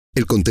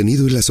El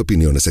contenido y las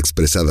opiniones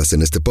expresadas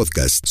en este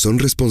podcast son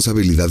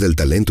responsabilidad del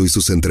talento y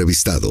sus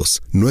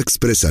entrevistados. No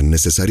expresan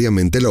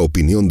necesariamente la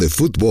opinión de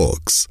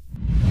Footbox,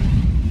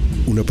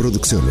 una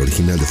producción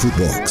original de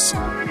Footbox.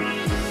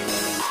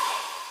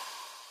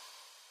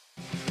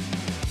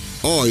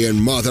 Hoy en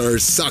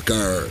Mother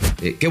Soccer.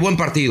 Qué buen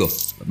partido.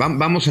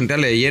 Vamos a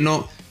entrarle de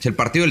lleno. Es el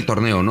partido del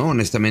torneo, ¿no?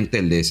 Honestamente,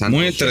 el de Santos.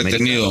 Muy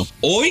entretenido. América.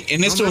 Hoy,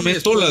 en este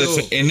momento,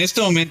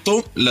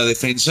 la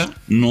defensa,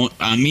 no,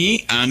 a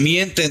mi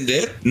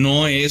entender,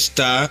 no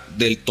está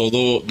del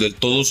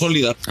todo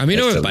sólida. A mí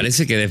no me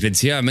parece que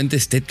defensivamente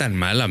esté tan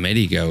mal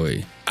América,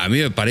 güey. A mí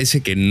me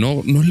parece que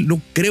no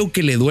creo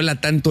que le duela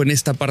tanto en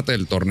esta parte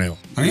del torneo.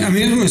 A mí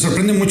me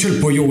sorprende mucho el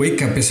Pollo, güey,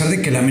 que a pesar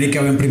de que el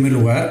América va en primer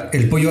lugar,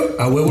 el Pollo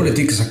a huevo le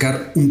tiene que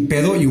sacar un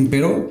pedo y un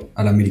pero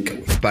al América,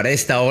 güey. Para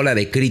esta ola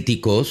de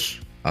críticos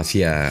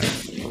hacia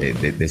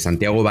de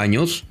Santiago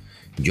Baños,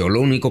 yo lo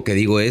único que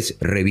digo es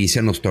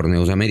revisen los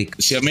torneos de América.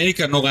 Si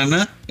América no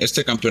gana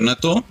este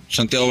campeonato,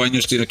 Santiago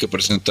Baños tiene que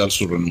presentar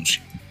su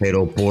renuncia.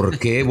 Pero ¿por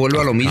qué?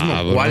 Vuelvo a lo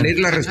mismo. ¿Cuál es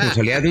la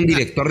responsabilidad de un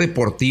director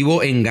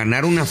deportivo en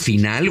ganar una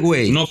final,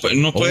 güey? No puede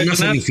una ganar.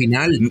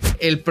 Semifinal.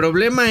 El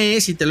problema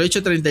es, y te lo he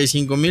dicho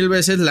 35,000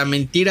 veces, la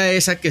mentira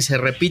esa que se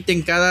repite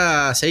en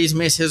cada 6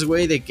 meses,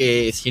 güey, de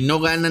que si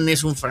no ganan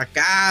es un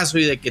fracaso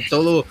y de que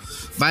todo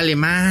vale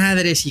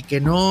madres y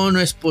que no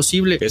es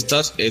posible.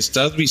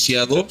 Estás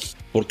viciado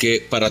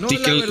porque para ti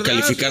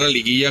calificar a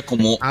liguilla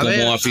como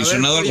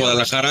aficionado al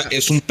Guadalajara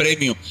es un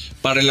premio.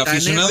 Para el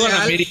aficionado al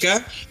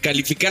América,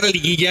 calificar a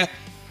liguilla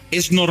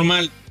es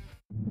normal.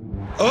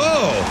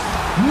 ¡Oh!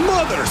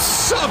 ¡Mother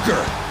Soccer!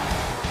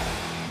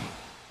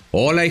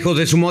 Hola, hijos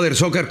de su Mother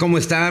Soccer, ¿cómo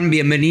están?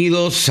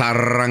 Bienvenidos.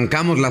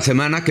 Arrancamos la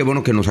semana. Qué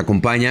bueno que nos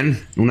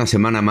acompañan. Una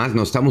semana más.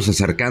 Nos estamos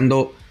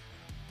acercando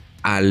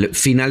al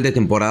final de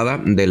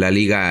temporada de la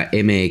Liga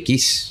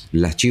MX.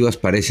 Las Chivas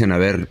parecen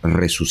haber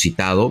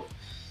resucitado.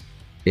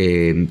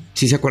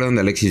 ¿Sí se acuerdan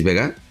de Alexis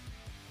Vega?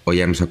 ¿O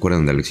ya no se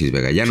acuerdan de Alexis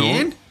Vega? ¿Ya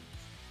 ¿Quién? no?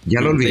 ¿Ya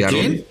lo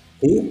olvidaron?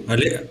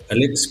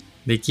 Alex.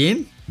 ¿De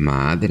quién?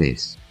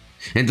 Madres.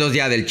 Entonces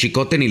ya del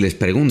chicote ni les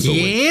pregunto.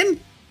 ¿Quién? Güey.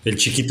 ¿El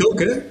chiquito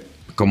qué?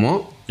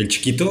 ¿Cómo? ¿El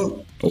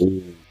chiquito?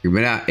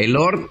 Mira, el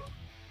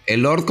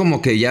Lord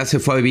como que ya se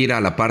fue a vivir a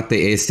la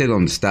parte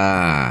donde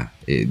está,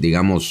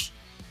 digamos,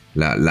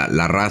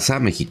 la raza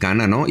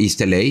mexicana, ¿no? East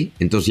LA.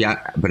 Entonces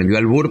ya aprendió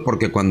albur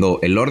porque cuando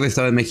el Lord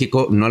estaba en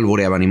México no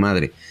albureaba ni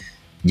madre.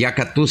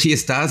 Yaka, tú sí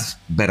estás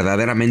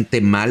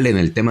verdaderamente mal en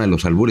el tema de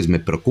los albures, me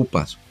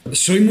preocupas.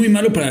 Soy muy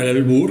malo para el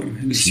albur,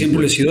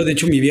 siempre lo he sido. De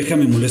hecho, mi vieja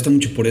me molesta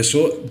mucho por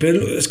eso.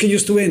 Pero es que yo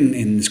estuve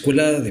en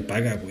escuela de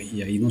paga, güey,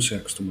 y ahí no se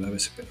acostumbraba a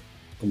ese pedo,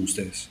 como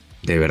ustedes.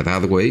 ¿De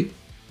verdad, güey?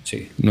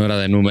 Sí. No era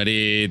de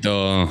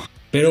numerito.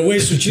 Pero,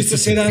 güey, sus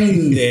chistes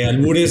eran de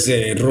albures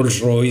de Rolls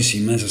Royce y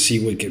más así,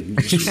 güey, que...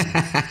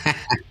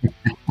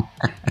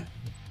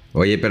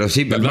 Oye, pero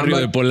sí... El barrio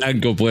de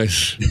Polanco,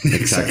 pues.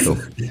 Exacto.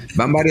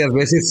 Van varias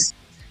veces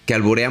que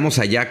albureamos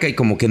a Yaka y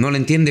como que no le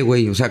entiende,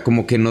 güey. O sea,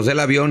 como que nos da el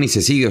avión y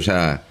se sigue, o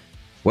sea...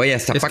 Güey,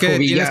 hasta Es Paco que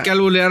Villa... tienes que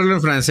alburearlo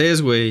en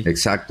francés, güey.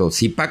 Exacto.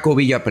 Si Paco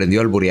Villa aprendió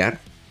a alburear,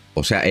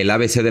 o sea, el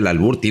ABC del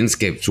albur, tienes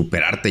que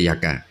superarte,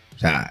 Yaka. O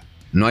sea,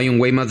 no hay un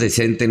güey más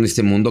decente en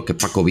este mundo que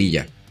Paco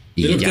Villa.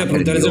 Y yo lo que te voy a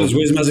preguntar es de los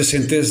güeyes más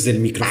decentes del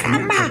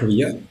micrófono, Paco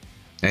Villa.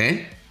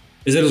 ¿Eh?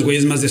 ¿Es de los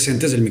güeyes más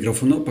decentes del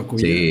micrófono, Paco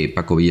Villa? Sí,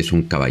 Paco Villa es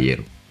un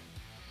caballero.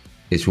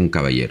 Es un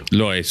caballero.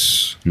 Lo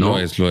es. ¿No?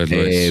 Lo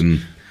es.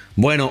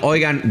 Bueno,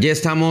 oigan, ya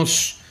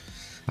estamos.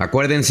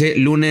 Acuérdense,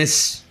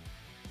 lunes,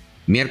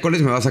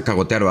 miércoles me vas a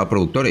cagotear, ¿va,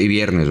 productor? Y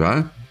viernes,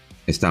 ¿va?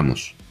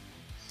 Estamos.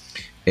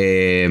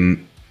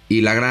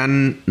 Y la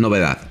gran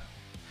novedad.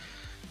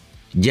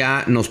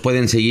 Ya nos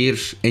pueden seguir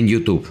en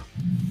YouTube.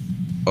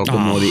 O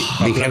como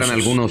dijeran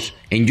algunos,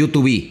 en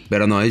YouTube,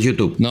 pero no, es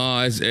YouTube.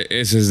 No, ese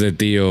es de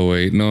tío,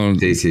 güey. No,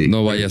 sí.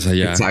 No vayas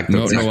allá.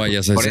 Exacto. No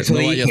vayas a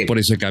vayas por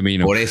ese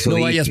camino.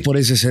 Vayas por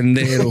ese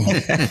sendero.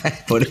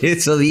 Por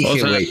eso dije, O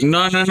sea, güey.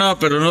 no,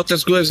 pero no te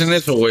escudes en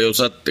eso, güey. O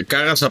sea, te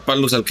cagas a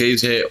palos al que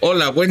dice,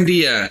 hola, buen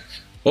día.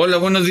 Hola,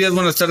 buenos días,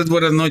 buenas tardes,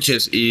 buenas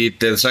noches. Y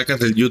te sacas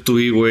el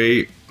YouTube,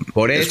 güey.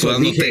 Por eso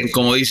dije,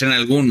 como dicen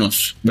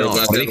algunos. No,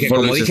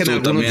 como dije en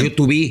algunos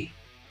YouTube.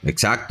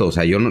 Exacto, o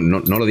sea, yo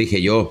no lo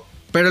dije yo.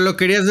 Pero lo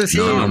querías decir.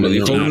 No, lo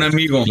dijo un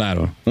amigo.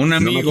 Claro. Un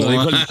amigo. Lo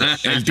dijo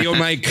el tío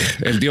Mike.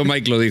 El tío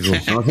Mike lo dijo.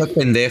 No seas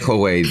pendejo,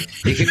 güey.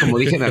 Dije como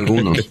dije en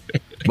algunos.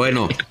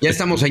 Bueno, ya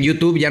estamos en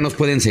YouTube, ya nos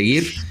pueden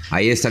seguir.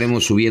 Ahí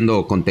estaremos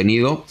subiendo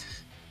contenido.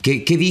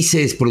 ¿Qué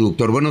dices,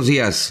 productor? Buenos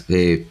días,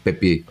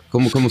 Pepi.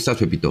 ¿Cómo estás,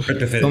 Pepito?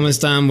 ¿Cómo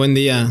están? Buen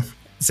día.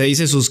 Se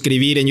dice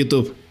suscribir en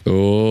YouTube.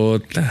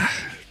 Puta.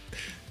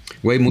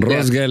 Güey,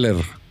 Ross Geller.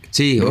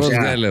 Sí, Ross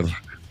Geller.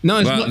 No,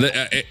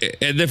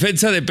 en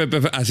defensa de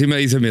Pepe, así me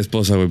dice mi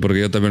esposa, güey, porque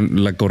yo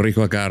también la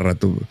corrijo a cada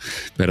rato.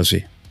 Pero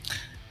sí.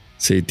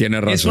 Sí, tiene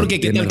razón. Es porque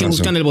que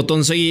buscan el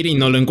botón seguir y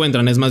no lo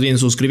encuentran, es más bien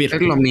suscribir.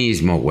 Es lo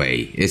mismo,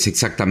 güey. Es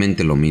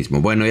exactamente lo mismo.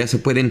 Bueno, ya se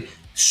pueden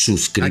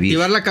suscribir.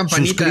 Activar la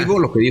campanita. Suscribo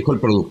lo que dijo el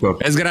productor.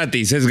 Es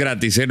gratis,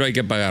 no hay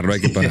que pagar, no hay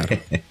que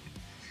pagar.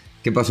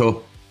 ¿Qué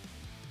pasó?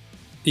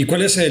 ¿Y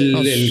cuál es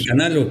el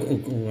canal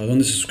o a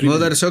dónde se suscribe?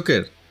 Modern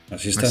Soccer.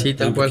 Así está. Así,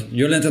 tal cual.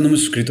 Yo la neta no me he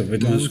suscrito.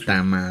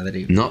 Puta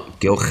madre. No,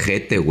 qué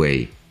ojete,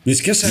 güey.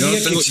 Es que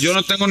yo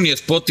no tengo ni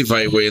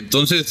Spotify, güey.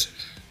 Entonces,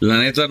 la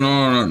neta,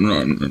 no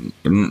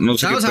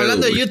sé. Estamos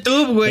hablando de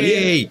YouTube,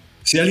 güey.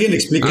 Si alguien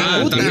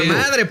explica. Puta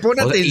madre, pon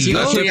atención.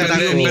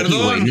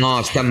 Perdón.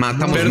 No, estamos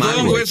mal.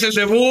 Perdón, güey, es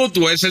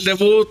el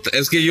debut.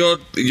 Es que yo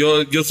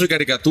soy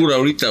caricatura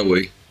ahorita,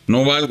 güey.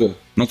 No valgo,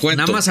 no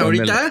cuento. ¿Nada más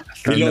ahorita?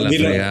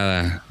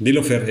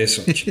 Dilo, Fer,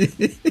 eso.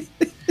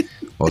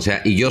 O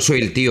sea, y yo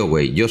soy el tío,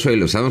 güey.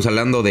 Estamos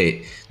hablando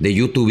de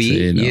YouTube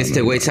y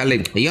güey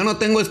sale. Y yo no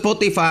tengo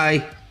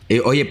Spotify.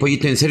 Oye,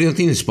 Pollito, ¿en serio no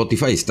tienes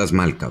Spotify? Estás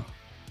mal, cabrón.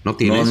 ¿No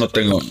tienes? No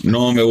tengo.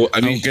 No,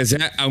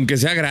 aunque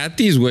sea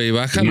gratis, güey,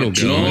 bájalo.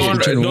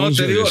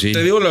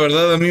 Te digo la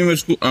verdad, a mí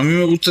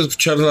me gusta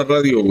escuchar la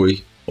radio,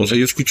 güey. O sea,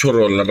 yo escucho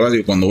la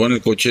radio. Cuando voy en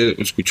el coche,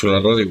 escucho la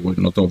radio, güey.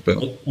 No tengo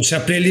pedo. O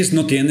sea, playlist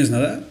no tienes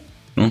nada.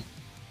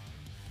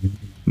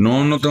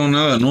 No tengo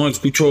nada. No,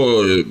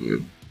 escucho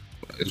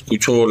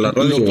la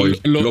radio, güey.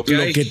 Lo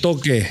que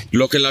toque.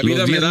 Lo que la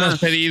vida me da.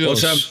 O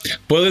sea,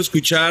 puedo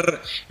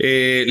escuchar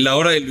la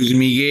hora de Luis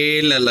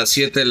Miguel a las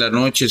 7 de la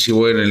noche si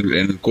voy en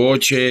el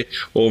coche,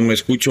 o me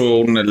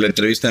escucho la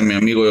entrevista de mi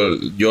amigo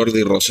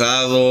Jordi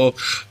Rosado,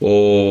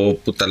 o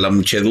puta la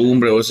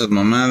muchedumbre, o esas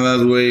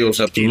mamadas, güey. O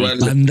sea, pues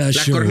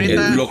la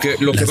corneta. Lo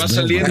que va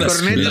saliendo. La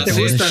corneta te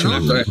gusta,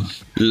 ¿no?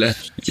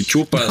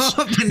 Chupas.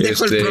 No,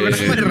 pendejo, el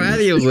programa de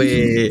radio,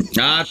 güey.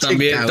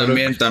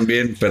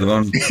 También,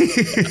 perdón.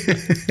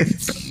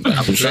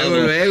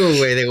 Luego,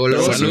 güey, de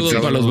goloso. Saludos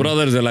para los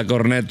brothers de la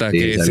corneta,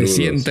 que se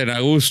sienten a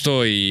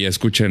gusto y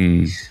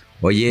escuchen.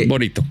 Oye,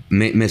 bonito.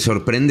 Me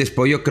sorprendes,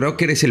 Pollo. Creo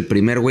que eres el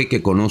primer güey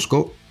que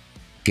conozco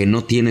que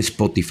no tiene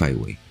Spotify,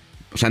 güey.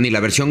 O sea, ni la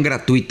versión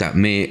gratuita.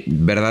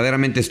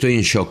 Verdaderamente estoy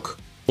en shock.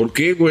 ¿Por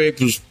qué, güey?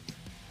 Pues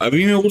a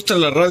mí me gusta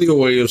la radio,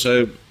 güey. O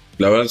sea,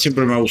 la verdad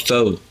siempre me ha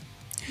gustado.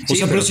 O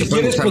sea, pero si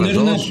quieres poner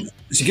una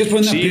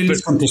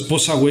playlist con tu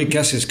esposa, güey, ¿qué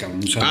haces,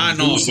 cabrón? O sea,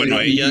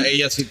 bueno,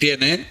 ella sí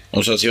tiene.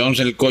 O sea, si vamos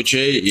en el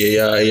coche y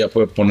ella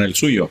puede poner el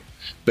suyo.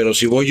 Pero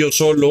si voy yo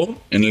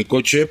solo en el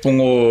coche,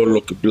 pongo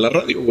la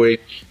radio, güey.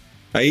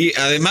 Ahí,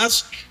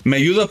 además, me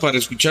ayuda para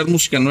escuchar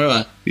música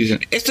nueva. Dicen,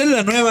 esta es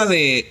la nueva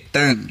de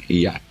Tan.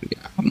 Y ya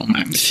no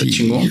mames, está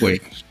chingón, güey.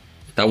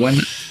 Está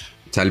buena.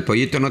 O sea, el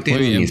Pollito no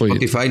tiene ni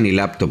Spotify ni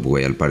laptop,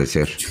 güey, al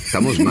parecer.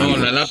 Estamos mal. No,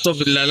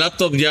 la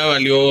laptop ya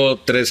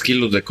valió 3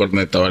 kilos de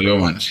corneta, valió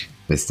más.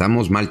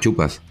 Estamos mal,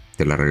 Chupas.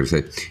 Te la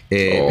regresé.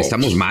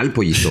 Estamos mal,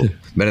 Pollito.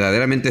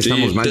 Verdaderamente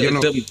estamos mal. Yo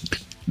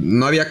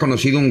no había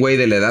conocido un güey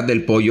de la edad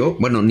del Pollo.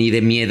 Bueno, ni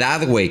de mi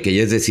edad, güey, que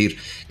ya es decir,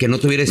 que no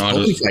tuviera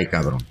Spotify,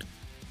 cabrón.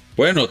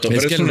 Bueno, te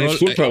ofrezco una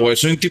disculpa, güey.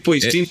 Soy un tipo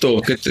distinto,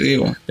 ¿qué te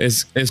digo?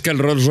 Es que el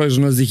Rolls Royce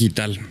no es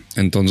digital.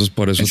 Entonces,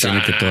 por eso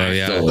tiene que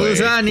todavía. O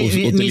sea,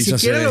 ni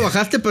siquiera lo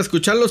bajaste para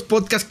escuchar los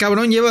podcasts,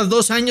 cabrón. Llevas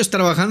 2 años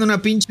trabajando en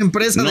una pinche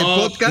empresa de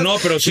podcast. No,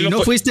 pero sí y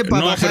no fuiste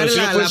para bajar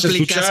la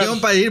aplicación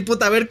para decir,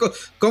 puta, a ver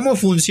cómo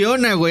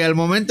funciona, güey, al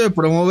momento de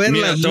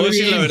promoverla. Mira, te voy a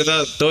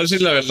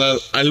decir la verdad.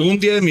 Algún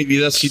día de mi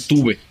vida sí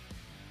tuve.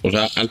 O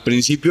sea, al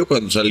principio,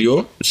 cuando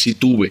salió, sí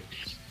tuve.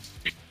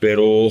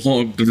 Pero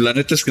la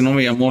neta es que no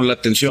me llamó la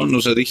atención.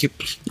 O sea, dije,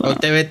 pues.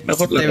 Te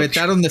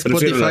vetaron de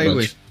Spotify,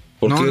 güey.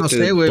 No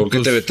sé, güey. ¿Por qué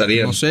te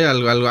vetarían? No sé,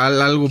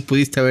 algo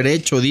pudiste haber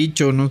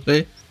dicho, no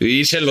sé.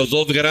 Hice los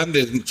 2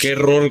 grandes. Qué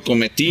error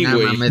cometí,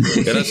 güey.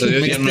 Gracias a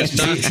Dios ya no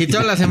está. Si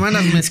todas las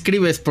semanas me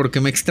escribes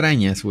porque me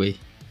extrañas, güey.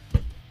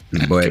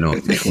 Bueno,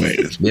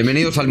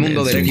 bienvenidos al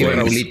mundo del tío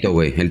Raulito,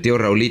 güey. El tío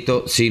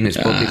Raulito sin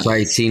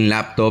Spotify, sin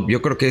laptop.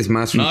 Yo creo que es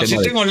más un tema sí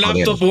tengo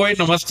laptop, güey,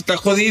 nomás que está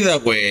jodida,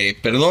 güey.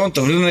 Perdón, te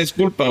ofrezco una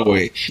disculpa,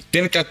 güey.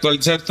 Tiene que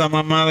actualizar esta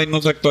mamada y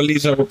no se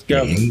actualiza, güey. ¿Qué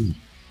hago?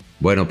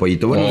 Bueno,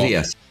 Pollito, buenos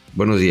días.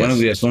 Buenos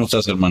días, ¿cómo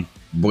estás, hermano?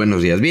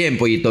 Buenos días. Bien,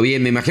 Pollito,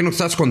 bien. Me imagino que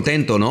estás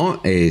contento,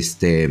 ¿no?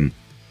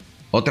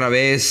 Otra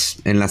vez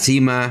en la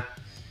cima.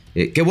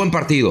 Qué buen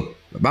partido.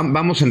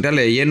 Vamos a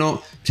entrarle de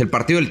lleno. Es el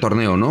partido del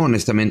torneo, ¿no?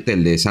 Honestamente,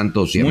 el de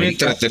Santos y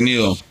América.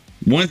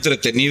 Muy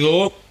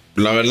entretenido.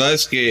 La verdad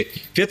es que,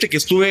 fíjate que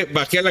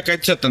bajé a la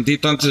cancha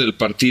tantito antes del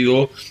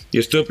partido y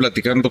estuve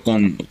platicando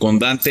con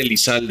Dante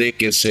Elizalde,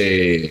 que es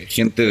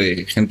gente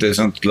de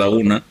Santos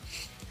Laguna,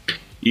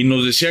 y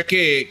nos decía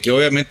que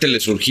obviamente le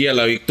surgía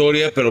la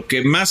victoria, pero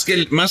que más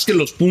que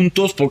los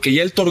puntos, porque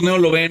ya el torneo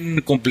lo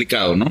ven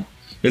complicado, ¿no?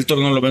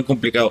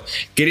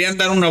 Querían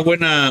dar una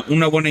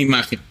buena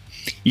imagen.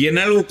 Y en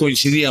algo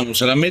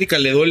coincidíamos. Al América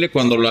le duele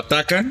cuando lo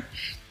atacan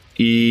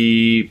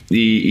y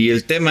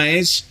el tema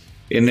es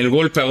en el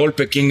golpe a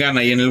golpe quién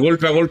gana, y en el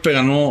golpe a golpe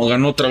ganó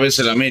otra vez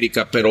el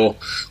América, pero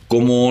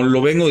como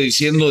lo vengo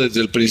diciendo desde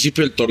el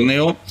principio del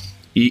torneo,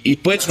 y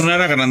puede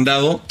sonar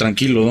agrandado,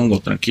 tranquilo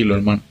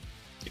hermano,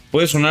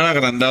 puede sonar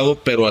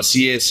agrandado, pero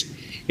así es.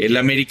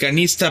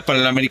 Para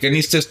el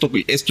americanista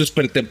esto es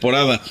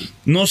pretemporada.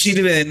 No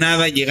sirve de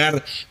nada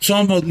llegar.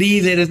 Somos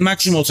líderes,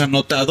 máximos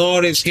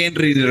anotadores.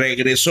 Henry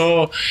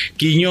regresó.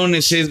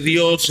 Quiñones es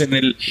Dios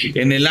en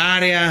el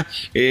área.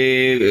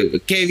 Qué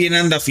bien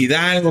anda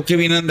Fidalgo, qué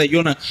bien anda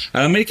Yona. A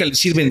la América le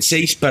sirven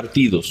 6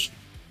 partidos.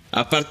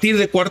 a partir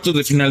de cuartos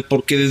de final,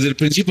 porque desde el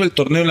principio del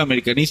torneo el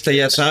americanista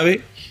ya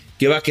sabe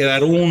que va a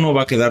quedar 1,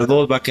 va a quedar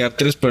 2, va a quedar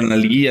 3, pero en la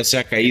liguilla se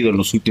ha caído en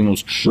los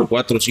últimos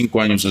 4 o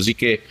 5 años. Así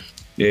que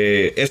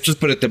esto es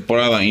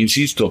pretemporada,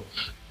 insisto.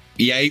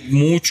 Y hay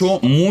mucho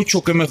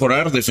que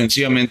mejorar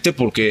defensivamente,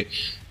 porque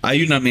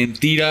hay una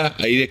mentira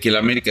ahí de que el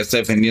América está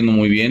defendiendo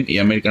muy bien y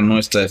América no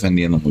está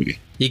defendiendo muy bien.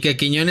 Y que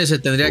Quiñones se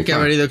tendría que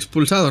haber ido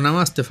expulsado, nada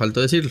más te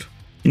faltó decirlo.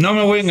 No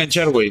me voy a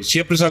enganchar, güey.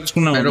 Siempre sales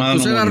con una mamada.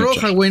 Pero pues era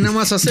roja, güey. Nada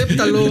más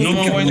acéptalo. No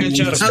me voy a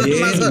enganchar.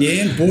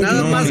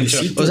 Nada más.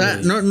 O sea,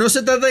 no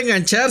se trata de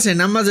engancharse.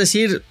 Nada más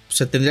decir,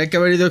 se tendría que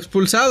haber ido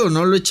expulsado.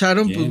 No lo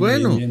echaron, pues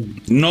bueno.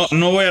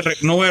 No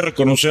voy a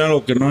reconocer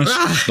algo que no es.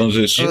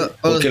 Entonces,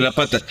 porque la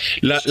pata.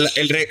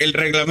 El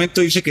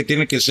reglamento dice que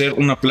tiene que ser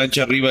una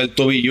plancha arriba del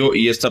tobillo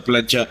y esta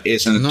plancha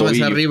es en el tobillo. No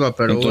es arriba,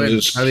 pero entonces, bueno,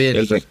 está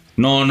bien.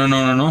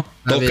 No.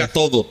 Toca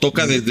todo.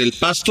 Toca desde el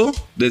pasto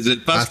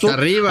hasta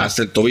arriba,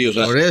 hasta el tobillo. O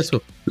sea, por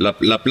eso.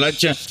 La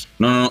plancha,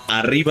 no,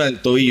 arriba del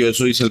tobillo,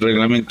 eso dice el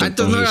reglamento.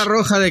 Entonces no era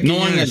roja de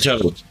Quiñones.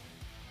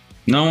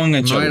 No voy a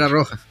engancharlo. No era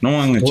roja. No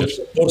voy a enganchar.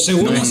 Por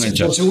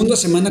segunda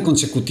semana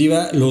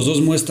consecutiva, los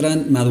dos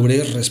muestran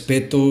madurez,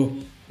 respeto.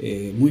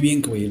 Muy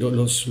bien, güey.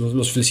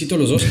 Los felicito a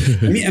los dos.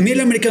 A mí el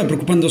América me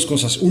preocupan dos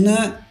cosas.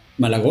 Una,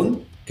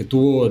 Malagón, que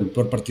tuvo el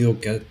peor partido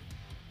que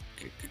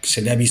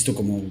se le ha visto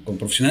como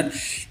profesional.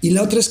 Y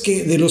la otra es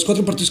que de los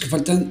 4 partidos que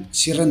faltan,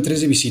 cierran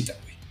 3 de visita,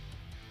 güey.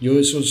 Yo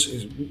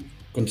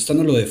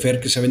contestando lo de Fer,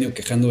 que se ha venido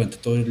quejando durante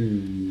todo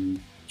el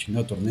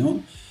chingado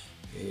torneo,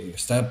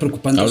 está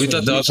preocupando.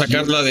 Ahorita te va a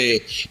sacar la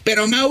de,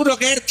 pero Mauro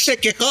Gertz se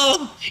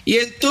quejó y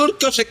el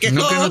turco se quejó.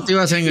 No, que no te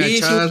ibas a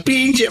enganchar. Y su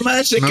pinche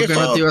madre se quejó. Que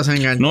no te ibas a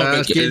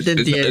enganchar. ¿Quién te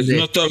entiende?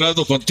 No estoy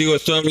hablando contigo,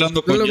 estoy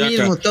hablando con Yaka.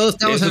 Mismo, todos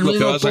estamos en el mismo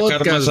podcast. Eso es lo que va a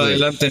sacar más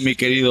adelante, mi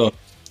querido.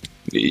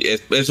 Y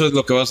eso es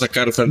lo que va a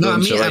sacar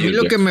Fernando. No, a mí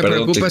lo que me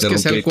preocupa es que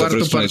sea el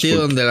cuarto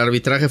partido donde el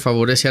arbitraje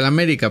favorece al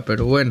América,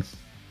 pero bueno,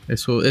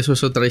 eso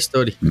es otra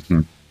historia.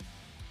 Uh-huh.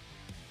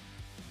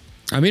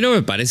 A mí no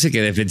me parece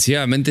que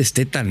defensivamente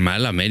esté tan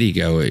mal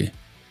América, güey.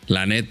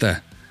 La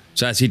neta. O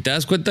sea, si te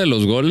das cuenta de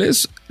los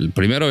goles, el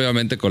primero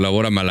obviamente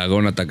colabora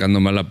Malagón atacando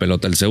mal la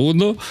pelota. El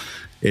segundo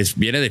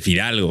viene de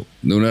Fidalgo,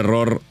 de un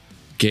error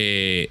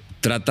que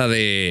trata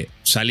de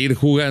salir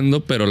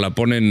jugando, pero la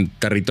pone en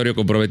territorio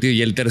comprometido.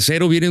 Y el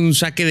tercero viene de un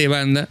saque de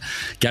banda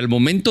que al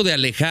momento de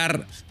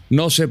alejar,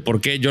 no sé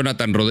por qué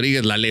Jonathan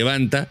Rodríguez la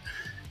levanta.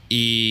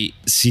 Y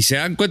si se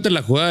dan cuenta en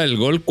la jugada del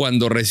gol,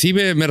 cuando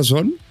recibe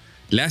Emerson,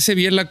 le hace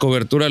bien la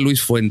cobertura a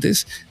Luis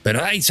Fuentes,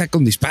 pero ahí saca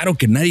un disparo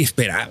que nadie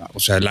esperaba. O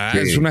sea,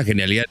 es una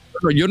genialidad.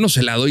 Yo no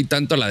se la doy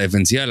tanto a la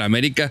defensiva de la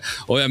América.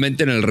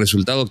 Obviamente en el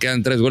resultado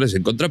quedan 3 goles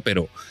en contra,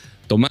 pero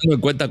tomando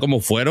en cuenta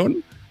cómo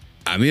fueron,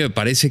 a mí me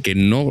parece que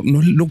no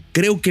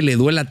creo que le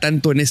duela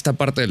tanto en esta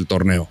parte del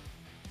torneo.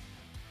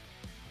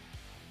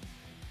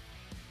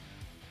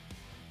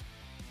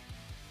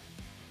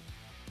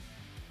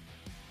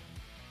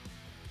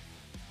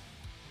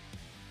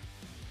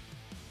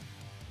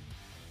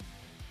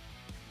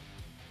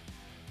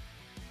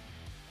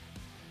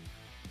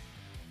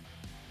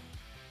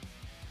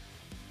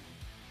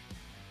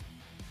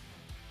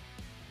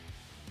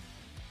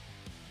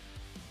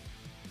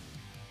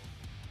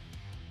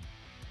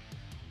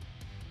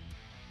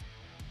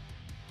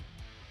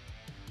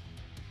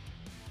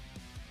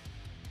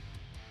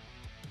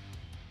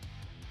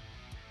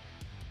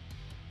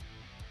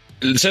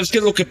 ¿Sabes qué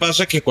es lo que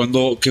pasa? Que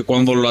cuando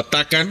lo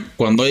atacan,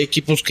 cuando hay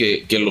equipos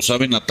que lo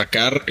saben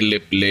atacar,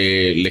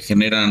 le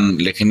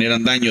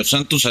generan daño.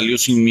 Santos salió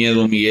sin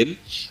miedo, Miguel,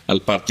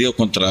 al partido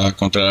contra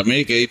el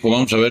América y dijo,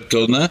 vamos a ver qué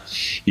onda.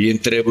 Y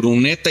entre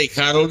Bruneta y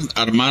Harold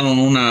armaron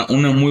una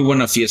muy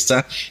buena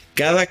fiesta.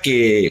 Cada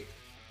que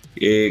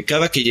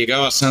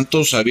llegaba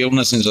Santos había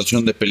una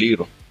sensación de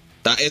peligro.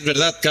 Es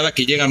verdad, cada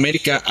que llega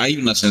América hay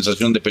una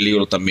sensación de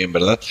peligro también,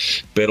 ¿verdad?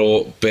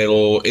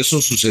 Pero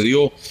eso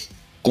sucedió.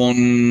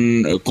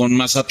 Con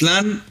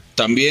Mazatlán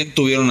también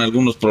tuvieron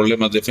algunos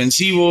problemas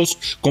defensivos.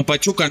 Con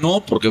Pachuca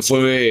no, porque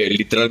fue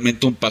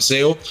literalmente un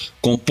paseo.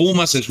 Con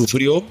Pumas se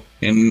sufrió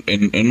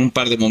en un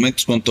par de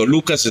momentos. Con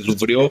Toluca se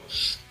sufrió.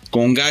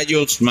 Con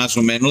Gallos más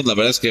o menos. La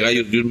verdad es que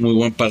Gallos dio un muy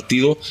buen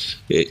partido.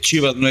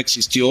 Chivas no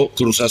existió.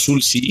 Cruz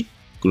Azul sí.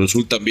 Cruz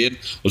Azul también.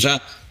 O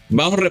sea,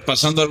 vamos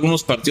repasando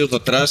algunos partidos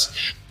atrás.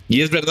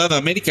 Y es verdad,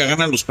 América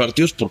gana los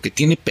partidos porque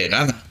tiene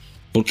pegada.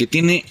 Porque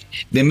tiene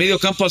de medio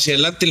campo hacia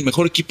adelante el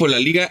mejor equipo de la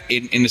liga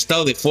en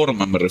estado de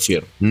forma, me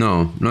refiero.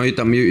 No, yo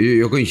también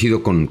yo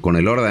coincido con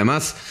el Oro.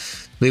 Además,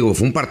 digo,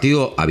 fue un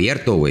partido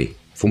abierto, güey.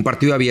 Fue un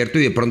partido abierto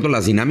y de pronto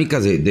las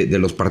dinámicas de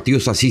los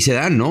partidos así se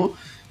dan, ¿no?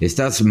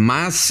 Estás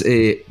más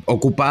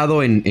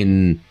ocupado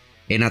en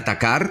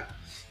atacar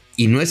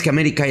y no es que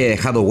América haya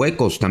dejado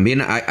huecos.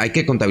 También hay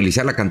que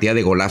contabilizar la cantidad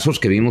de golazos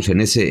que vimos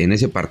en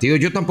ese partido.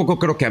 Yo tampoco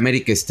creo que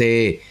América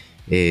esté...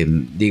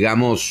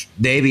 digamos,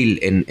 débil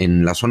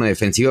en la zona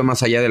defensiva,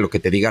 más allá de lo que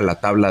te diga la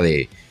tabla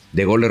de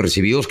goles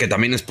recibidos, que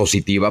también es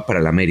positiva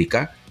para el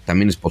América,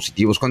 también es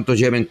positivo. ¿Cuántos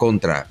lleva en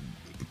contra?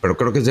 Pero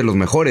creo que es de los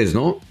mejores,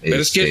 ¿no?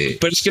 Pero es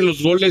que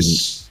los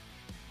goles...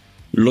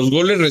 Los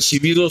goles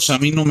recibidos a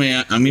mí no me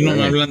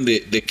hablan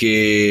de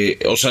que,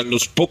 o sea,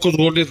 los pocos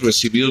goles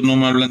recibidos no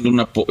me hablan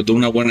de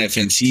una buena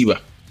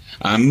defensiva.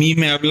 A mí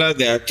me habla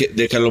de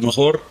que a lo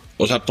mejor,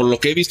 o sea, por lo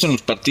que he visto en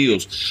los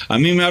partidos, a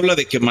mí me habla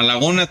de que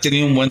Malagón ha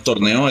tenido un buen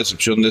torneo, a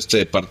excepción de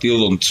este partido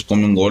donde se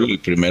come un gol, el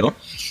primero,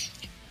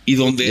 y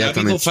donde ha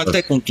habido falta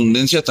de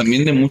contundencia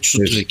también de muchos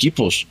otros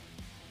equipos.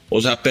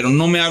 O sea, pero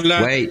no me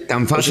habla. Güey,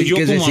 tan fácil, o sea, yo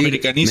que como decir,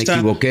 americanista me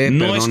equivoqué,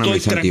 no estoy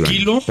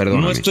tranquilo,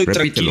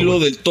 repítelo,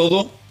 del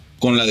todo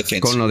con la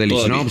defensa. Con lo de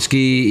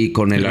Lichnowsky y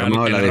con el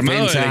armado de la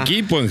defensa. Del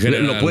equipo en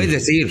general. Lo puedes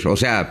decir, o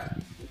sea,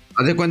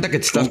 haz de cuenta que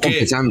te estás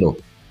confesando.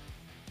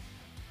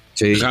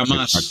 Sí,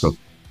 jamás. Exacto.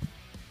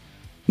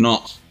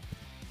 No.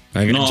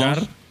 ¿A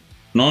enganchar?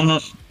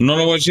 No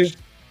lo voy a decir.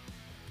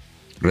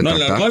 Retratar. No,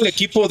 el armado del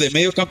equipo de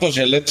medio campo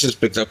hacia adelante es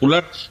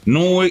espectacular.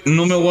 No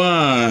me voy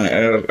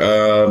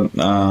a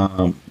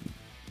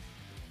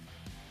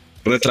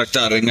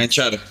retractar,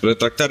 enganchar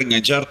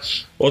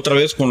otra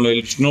vez con lo de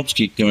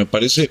Lichnowsky, que me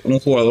parece un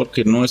jugador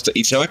que no está,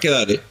 y se va a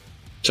quedar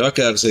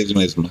 6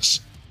 meses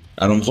más.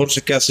 A lo mejor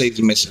se queda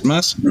 6 meses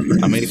más.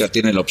 América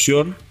tiene la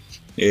opción.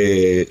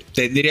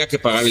 Tendría que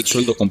pagar el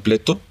sueldo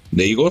completo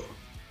de Igor.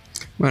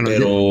 Bueno,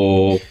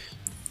 pero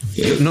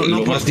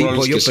no por ti,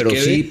 Pollo, pero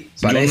sí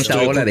para esta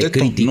ola de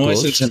críticos. No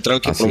es el central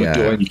que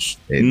prometió Baños.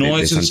 No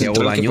es el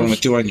central que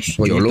prometió Baños.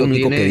 Yo lo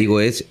único que digo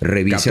es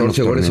revisen los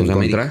torneos de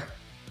América.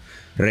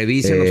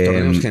 Revisen los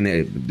torneos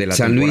de la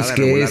San Luis,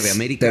 que es de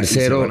América,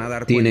 tercero,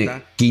 tiene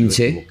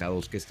 15.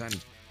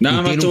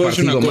 Nada más te voy a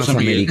decir una cosa,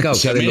 América, o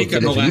sea, de los que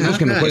decidimos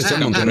que mejor está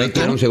Monterrey,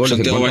 tiene 11 goles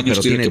en contra,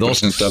 pero tiene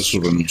 2.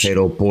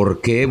 Pero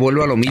 ¿por qué?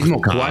 Vuelvo a lo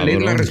mismo. ¿Cuál es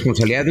la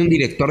responsabilidad de un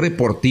director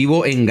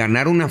deportivo en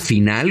ganar una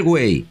final,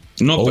 güey?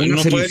 No, pues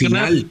no puede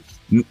ganar.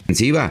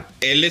 Encima.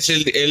 Él es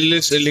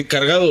el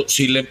encargado.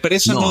 Si la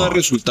empresa no da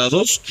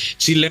resultados,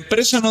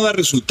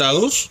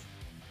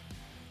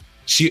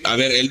 sí, a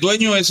ver, el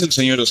dueño es el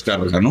señor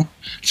Azcárraga, ¿no?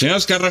 El señor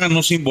Azcárraga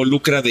no se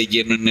involucra de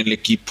lleno en el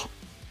equipo.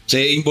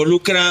 Se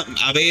involucra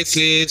a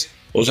veces,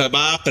 o sea,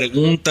 va,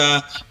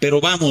 pregunta,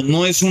 pero vamos,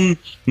 no es un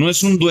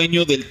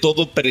dueño del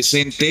todo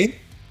presente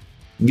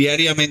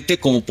diariamente,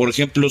 como por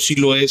ejemplo sí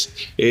lo es,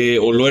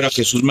 o lo era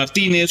Jesús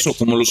Martínez, o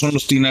como son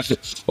los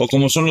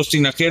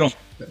Tinajero.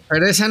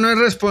 Pero esa no es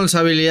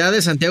responsabilidad de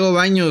Santiago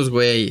Baños,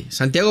 güey.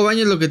 Santiago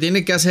Baños lo que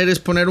tiene que hacer es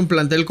poner un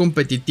plantel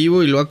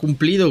competitivo y lo ha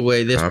cumplido,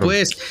 güey.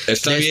 Después,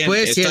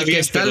 si el que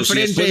está al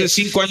frente, después de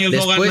 5 años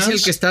no ganas,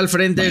 el que está al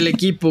frente del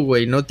equipo,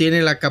 güey, no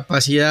tiene la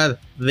capacidad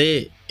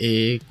de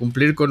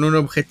cumplir con un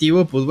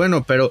objetivo, pues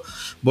bueno, pero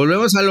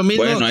volvemos a lo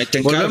mismo. Bueno, ahí te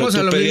encargo. Volvemos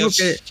a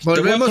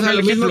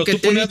lo mismo que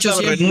te he dicho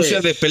siempre.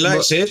 Renuncia de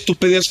Peláez, Tú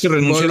pedías que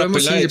renunciara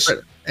Peláez.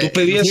 Tú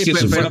pedías que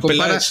se fuera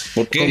Peláez.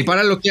 ¿Por qué?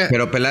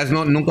 Pero Peláez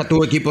nunca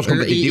tuvo equipos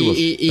competitivos.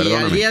 Y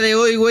al día de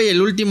hoy, güey,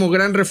 el último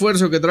gran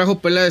refuerzo que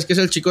trajo Peláez, que es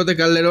el Chicote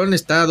Calderón,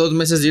 está a 2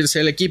 meses de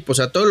irse al equipo. O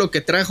sea, todo lo que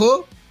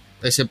trajo,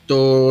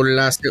 excepto el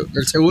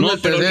segundo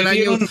y tercer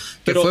año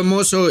que fue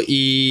Mozo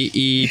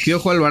y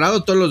Piojo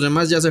Alvarado, todos los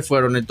demás ya se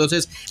fueron.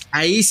 Entonces,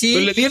 ahí sí.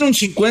 Pero le dieron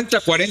 50,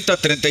 40,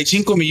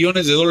 35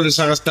 millones de dólares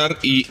a gastar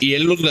y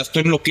él los gastó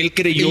en lo que él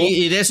creyó.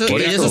 Y de esos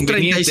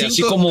 35,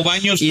 así como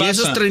Baños y pasa. de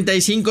esos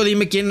 35,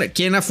 dime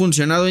quién ha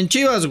funcionado en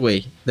Chivas,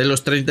 güey. De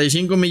los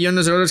 35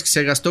 millones de dólares que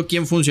se gastó,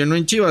 ¿quién funcionó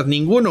en Chivas?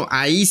 Ninguno.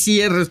 Ahí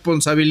sí es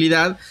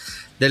responsabilidad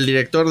del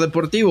director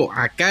deportivo.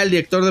 Acá el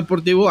director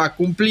deportivo ha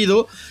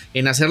cumplido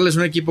en hacerles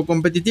un equipo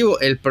competitivo.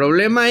 El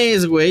problema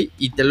es, güey,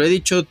 y te lo he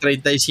dicho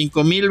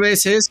 35,000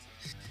 veces,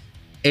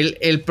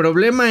 el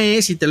problema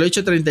es, y te lo he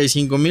dicho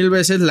 35,000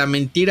 veces, la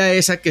mentira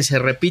esa que se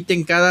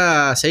repiten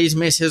cada 6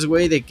 meses,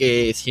 güey, de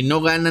que si no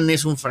ganan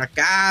es un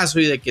fracaso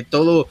y de que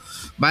todo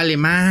vale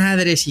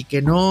madres y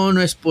que no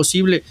es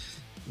posible.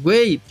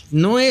 Güey,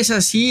 no es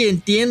así,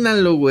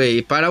 entiéndanlo,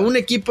 güey. Para un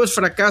equipo es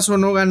fracaso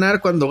no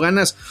ganar cuando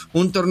ganas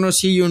un torneo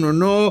sí y uno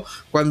no,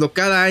 cuando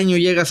cada año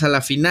llegas a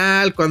la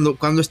final,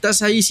 cuando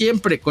estás ahí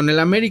siempre. Con el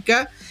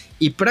América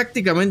y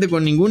prácticamente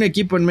con ningún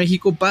equipo en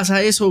México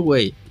pasa eso,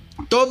 güey.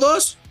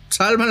 Todos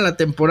salvan la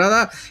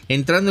temporada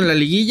entrando en la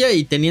liguilla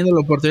y teniendo la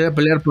oportunidad de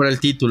pelear por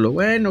el título.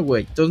 Bueno,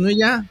 güey, entonces no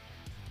ya.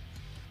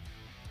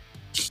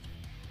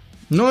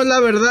 No es la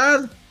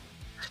verdad.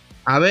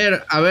 A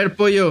ver,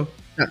 Pollo.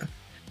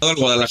 Al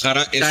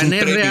Guadalajara es un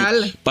premio.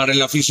 Real. Para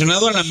el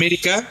aficionado al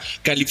América,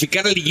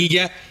 calificar a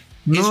liguilla es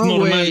normal.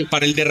 Wey.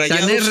 Para el de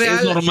Rayados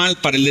es normal.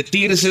 Para el de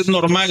Tigres es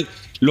normal.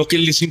 Lo que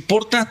les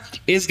importa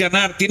es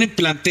ganar. Tienen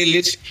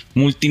planteles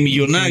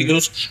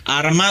multimillonarios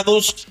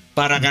armados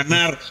para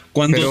ganar.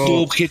 Cuando tu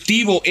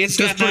objetivo es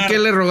ganar. ¿Por qué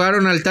le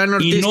rogaron al Tano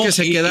Ortiz que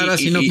se quedara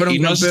si no fueron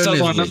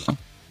campeones?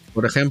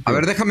 Por ejemplo. A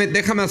ver,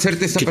 déjame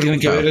hacerte esta pregunta. ¿Qué tiene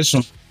que ver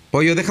eso?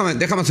 Pollo,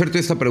 déjame hacerte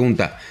esta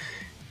pregunta.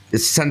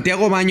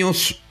 Santiago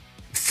Baños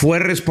fue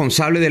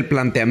responsable del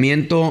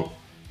planteamiento,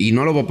 y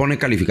no lo pone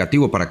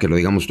calificativo para que lo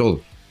digamos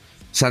todo.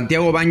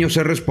 Santiago Baños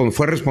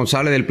fue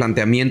responsable del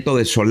planteamiento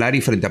de Solari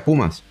frente a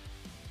Pumas.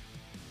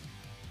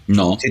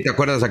 No. ¿Sí te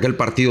acuerdas de aquel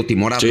partido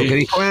timorazo que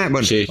dijo?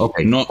 Bueno, sí.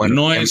 Okay,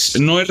 no es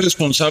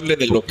responsable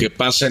de lo que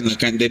pasa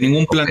en de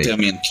ningún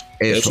planteamiento.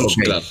 Eso es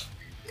claro.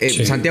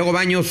 Sí. Santiago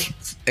Baños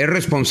es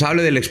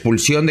responsable de la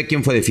expulsión de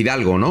quién fue, de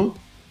Fidalgo, ¿no?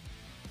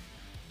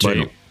 Sí.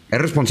 Bueno, ¿es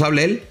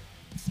responsable él?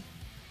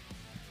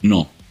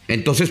 No.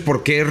 Entonces,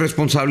 ¿por qué es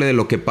responsable de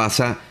lo que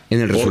pasa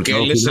en el Porque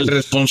resultado él es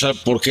final?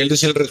 porque él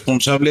es el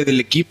responsable del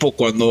equipo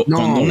cuando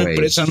una güey,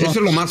 empresa no. eso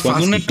es lo más cuando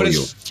fácil, una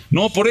empresa,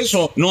 no, por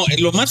eso, no,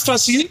 lo más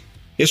fácil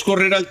es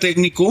correr al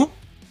técnico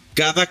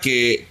cada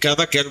que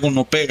algo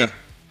no pega.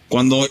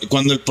 Cuando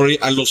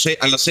a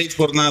las 6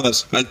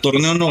 jornadas, al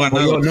torneo no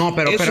ganado. Oye, no,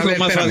 pero eso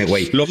espérame,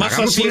 güey. Lo más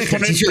Hagamos fácil un es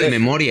ejercicio de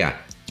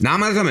memoria. Nada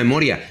más la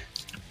memoria.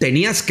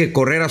 Tenías que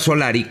correr a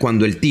Solari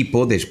cuando el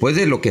tipo, después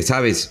de lo que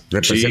sabes,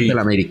 representa el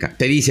América,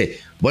 te dice,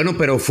 bueno,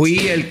 pero fui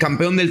el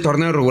campeón del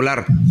torneo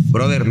regular.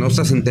 Brother, no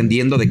estás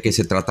entendiendo de qué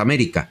se trata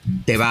América.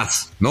 Te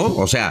vas, ¿no?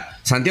 O sea,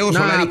 Santiago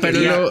Solari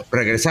quería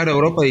regresar a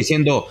Europa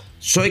diciendo,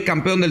 soy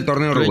campeón del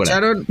torneo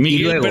regular.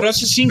 Miguel, luego, pero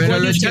hace 5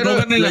 años que no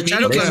gana el América.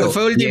 América. Cuando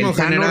fue último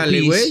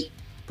general, güey.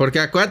 Porque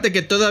acuérdate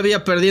que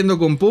todavía perdiendo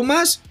con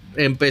Pumas,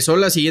 empezó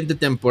la siguiente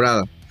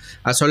temporada.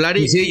 A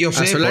Solari, yo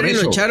sé, a Solari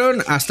lo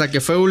echaron hasta que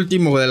fue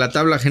último de la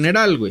tabla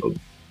general, güey.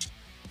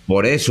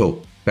 Por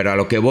eso, pero a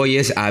lo que voy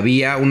es,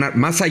 había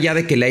más allá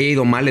de que le haya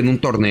ido mal en un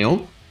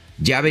torneo,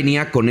 ya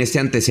venía con este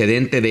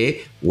antecedente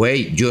de,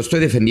 güey, yo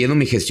estoy defendiendo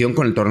mi gestión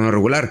con el torneo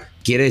regular.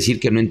 Quiere decir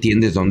que no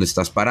entiendes dónde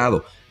estás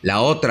parado.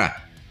 La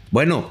otra,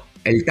 bueno,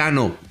 el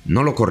Tano,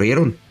 no lo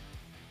corrieron.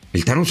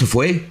 El Tano se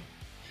fue.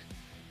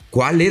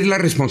 ¿Cuál es la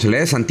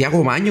responsabilidad de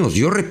Santiago Baños?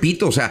 Yo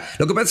repito, o sea,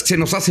 lo que pasa es que se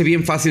nos hace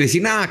bien fácil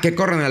decir, que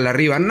corran al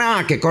arriba,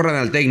 que corran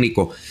al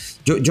técnico.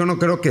 Yo no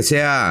creo que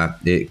sea,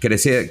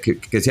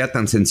 que sea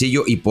tan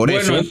sencillo y por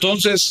eso... Bueno,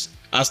 entonces,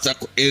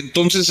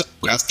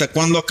 ¿hasta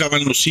cuándo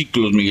acaban los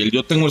ciclos, Miguel?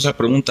 Yo tengo esa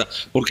pregunta,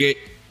 porque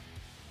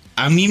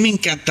a mí me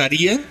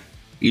encantaría,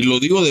 y lo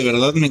digo de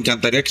verdad, me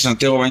encantaría que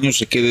Santiago Baños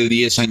se quede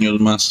 10 años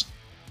más.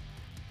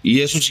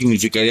 Y eso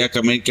significaría que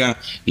América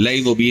le ha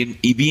ido bien,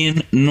 y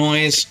bien no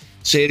es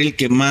ser el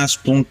que más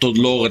puntos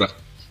logra.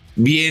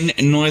 Bien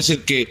no es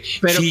el que...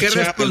 Pero qué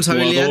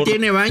responsabilidad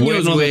tiene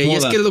Baños, güey.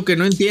 Es que es lo que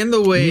no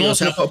entiendo, güey. No, o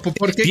sea,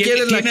 ¿por qué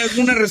quieres ¿tiene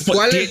alguna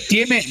responsabilidad?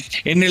 Tiene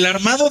en el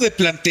armado de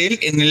plantel,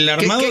 en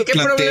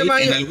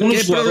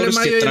algunos jugadores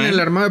que traen... en el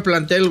armado de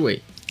plantel,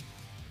 güey?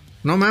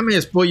 No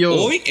mames, pollo.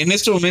 Hoy, en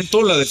este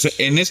momento,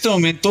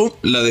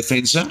 la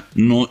defensa,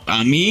 no,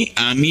 a mi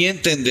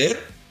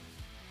entender,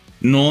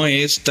 no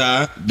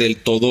está del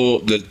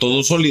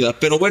todo sólida.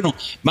 Pero bueno,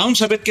 vamos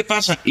a ver qué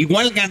pasa.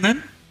 Igual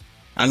ganan.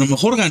 A lo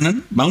mejor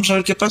ganan, vamos a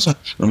ver qué pasa. A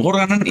lo mejor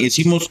ganan y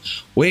decimos,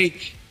 güey,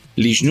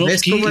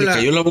 Lichnowsky le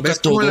cayó la boca a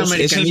todos.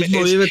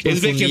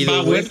 Es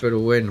Beckenbauer, pero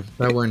bueno,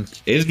 está bueno.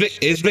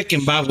 Es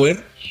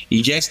Beckenbauer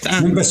y ya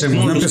está. No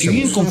empecemos. Los que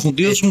vienen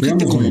confundidos son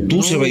gente como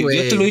tú, Sebastián.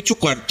 Yo te lo he dicho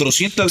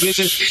 400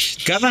 veces.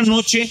 Cada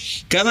noche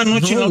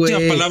en la última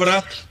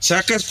palabra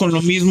sacas con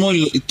lo mismo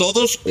y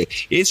todos.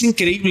 Es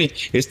increíble.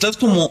 Estás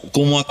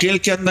como aquel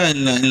que anda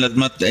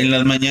en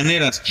las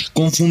mañaneras,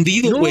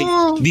 confundido, güey,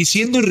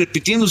 diciendo y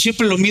repitiendo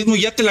siempre lo mismo.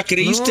 Y ya te la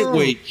creíste,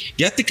 güey.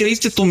 Ya te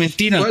creíste tu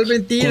mentira. ¿Cuál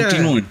mentira?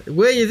 Continúen.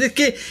 Güey, es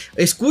que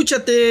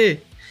escúchate,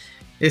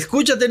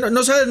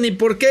 no sabes ni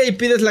por qué y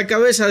pides la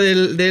cabeza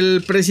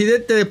del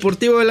presidente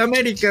deportivo del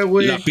América,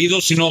 güey. La pido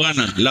si no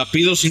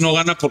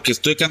gana porque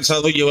estoy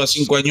cansado, lleva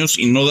 5 años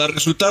y no da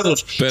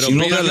resultados. Pero si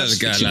no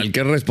al que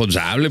es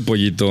responsable,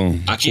 pollito.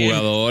 ¿A quién?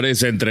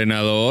 Jugadores,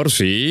 entrenador,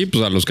 sí,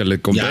 pues a los que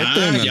le competen,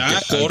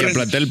 al que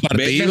plantea el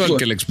partido, al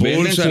que le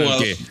expulsa,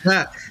 al que...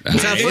 O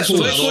sea, fue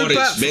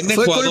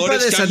culpa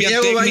de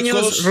Santiago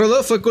Baños,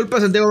 Rodó, fue culpa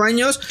de Santiago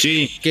Baños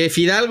que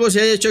Fidalgo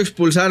se haya hecho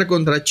expulsar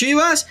contra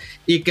Chivas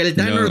y que el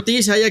Tano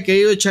Ortiz haya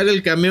querido echar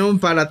el camión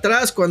para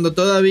atrás cuando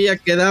todavía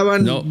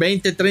quedaban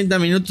 20, 30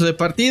 minutos de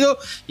partido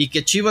y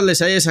que Chivas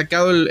les haya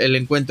sacado el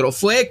encuentro.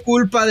 Fue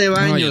culpa de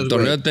Baños,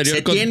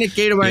 se tiene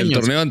que ir Baños. El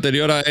torneo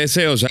anterior a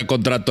ese, o sea,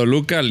 contra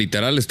Toluca,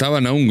 literal,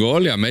 estaban a un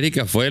gol y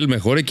América fue el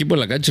mejor equipo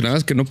de la cancha, nada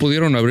más que no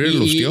pudieron abrir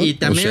el ostión. Y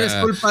también es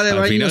culpa de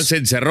Baños. Al final se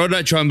encerró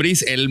Nacho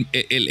Ambriz,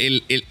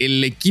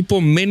 el equipo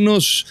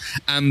menos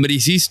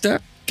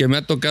ambricista que me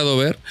ha tocado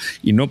ver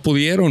y no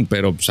pudieron,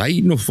 pero pues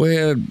ahí no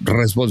fue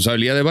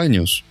responsabilidad de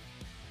Baños.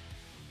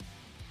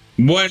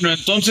 Bueno,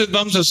 entonces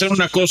vamos a hacer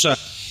una cosa,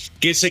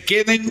 que se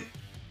queden,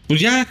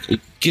 pues ya,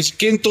 que se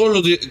queden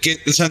todos que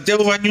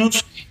Santiago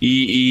Baños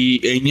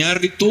y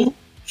Iñárritu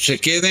se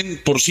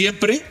queden por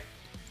siempre.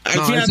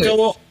 Al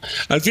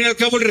fin y al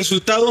cabo el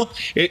resultado,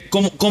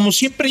 como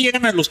siempre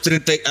llegan a los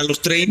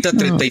 30,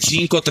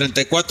 35,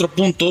 34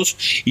 puntos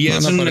y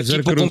hacen un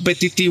equipo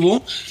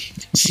competitivo,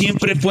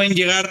 siempre pueden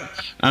llegar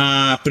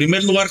a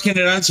primer lugar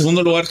general,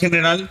 segundo lugar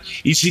general,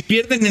 y si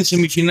pierden en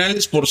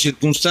semifinales por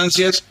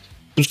circunstancias,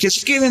 pues que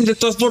se queden de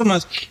todas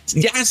formas.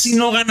 Ya si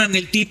no ganan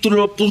el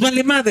título, pues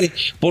vale madre,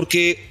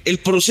 porque el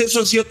proceso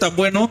ha sido tan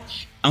bueno.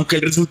 Aunque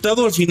el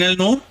resultado al final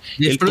no,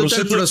 el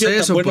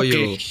proceso bueno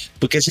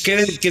que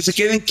se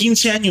queden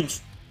 15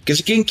 años. Que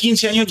se queden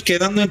 15 años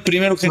quedando en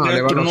primero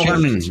general, pero no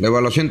ganen. La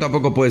evaluación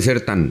tampoco puede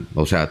ser tan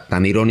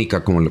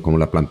irónica como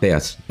la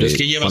planteas. Es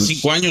que lleva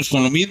 5 años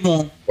con lo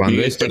mismo.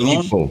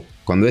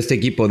 Cuando este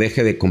equipo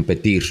deje de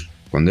competir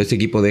Cuando este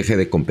equipo deje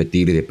de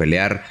competir y de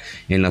pelear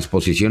en las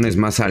posiciones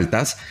más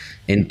altas,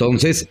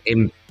 entonces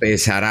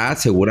empezará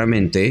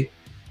seguramente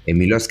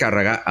Emilio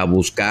Azcárraga a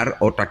buscar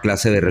otra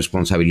clase de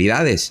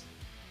responsabilidades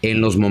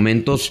en los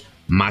momentos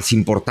más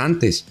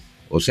importantes.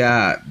 O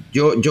sea,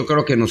 yo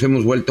creo que nos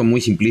hemos vuelto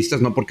muy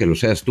simplistas, no porque lo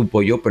seas tú,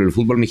 Pollo, pero el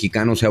fútbol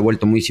mexicano se ha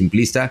vuelto muy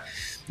simplista.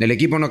 El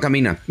equipo no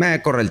camina,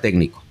 corre el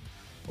técnico.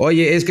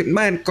 Oye, es que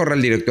corre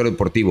el director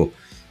deportivo.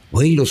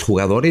 Oye, los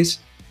jugadores,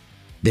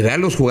 de verdad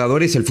los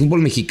jugadores, el fútbol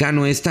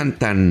mexicano es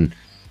tan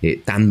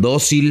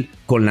dócil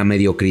con la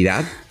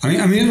mediocridad. A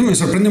mí me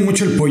sorprende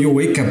mucho el Pollo,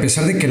 güey, que a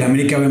pesar de que el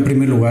América va en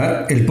primer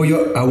lugar, el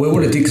Pollo a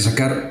huevo le tiene que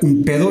sacar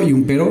un pedo y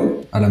un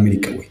pero al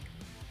América, güey.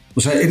 O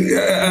sea,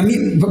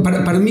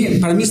 para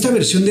mí esta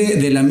versión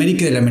del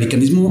América y del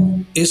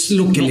americanismo es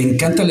lo que le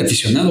encanta al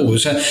aficionado, güey. O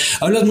sea,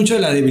 hablas mucho de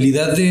la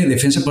debilidad de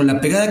defensa, pero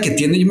la pegada que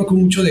tiene, yo me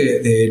acuerdo mucho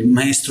del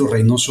maestro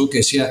Reynoso que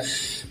decía,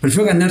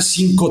 prefiero ganar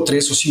 5-3 o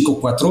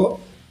 5-4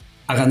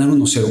 a ganar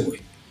 1-0,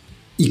 güey.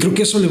 Y creo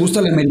que eso le gusta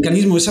al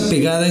americanismo, esa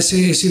pegada, ese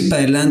ir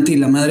para adelante y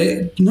la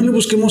madre. No le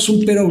busquemos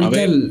un pero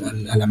ahorita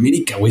al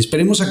América, güey.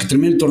 Esperemos a que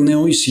termine el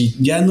torneo y si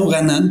ya no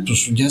ganan,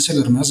 pues ya se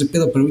le armas de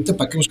pedo. Pero ahorita,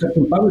 ¿para qué buscar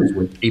culpables,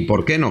 güey? ¿Y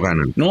por qué no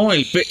ganan? No,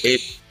 el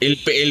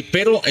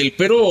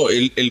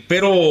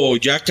pero,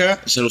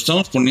 Yaka, se lo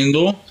estamos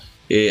poniendo.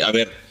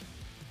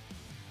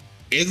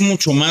 Es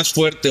mucho más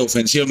fuerte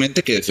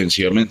ofensivamente que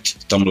defensivamente.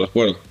 Estamos de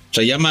acuerdo. O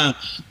sea,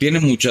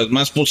 tiene muchas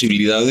más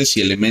posibilidades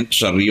y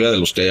elementos arriba de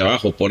los que hay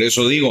abajo. Por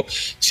eso digo,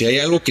 si hay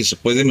algo que se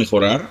puede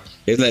mejorar,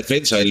 es la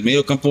defensa. El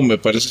medio campo me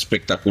parece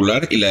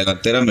espectacular y la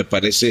delantera me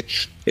parece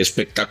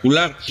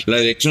espectacular. La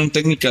dirección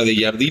técnica de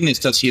Jardín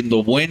está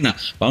siendo buena.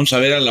 Vamos a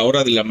ver a la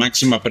hora de la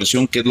máxima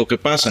presión qué es lo que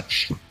pasa.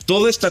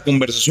 Toda esta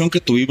conversación que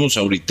tuvimos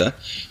ahorita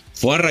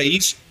fue a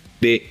raíz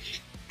de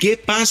 ¿qué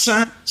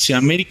pasa si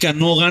América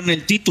no gana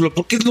el título?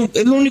 Porque es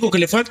lo único que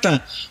le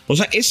falta. O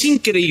sea, es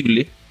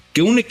increíble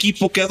que un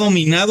equipo que ha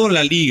dominado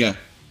la liga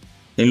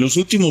en los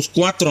últimos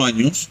 4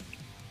 años,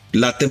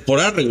 la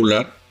temporada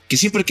regular, que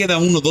siempre queda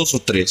 1, 2 o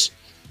 3,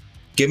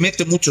 que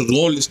mete muchos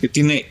goles,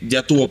 que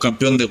ya tuvo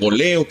campeón de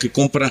goleo, que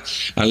compra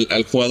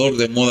al jugador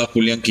de moda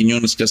Julián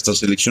Quiñones, que hasta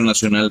selección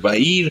nacional va a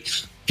ir,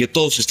 que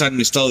todos están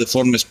en estado de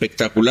forma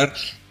espectacular.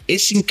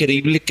 Es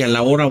increíble que a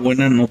la hora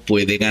buena no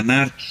puede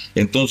ganar.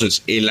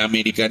 Entonces, el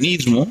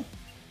americanismo,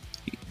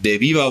 de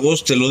viva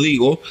voz te lo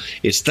digo,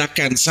 está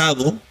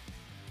cansado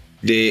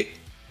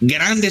de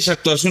grandes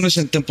actuaciones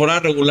en temporada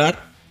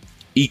regular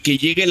y que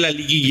llegue la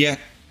liguilla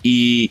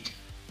y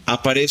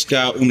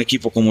aparezca un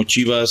equipo como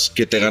Chivas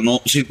que te ganó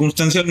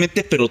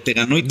circunstancialmente, pero te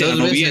ganó y te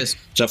ganó bien.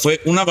 O sea,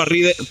 fue una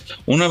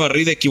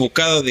barrida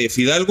equivocada de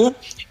Fidalgo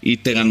y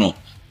te ganó.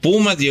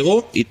 Pumas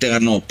llegó y te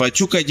ganó.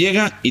 Pachuca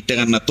llega y te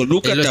gana.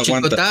 Toluca te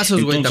aguanta.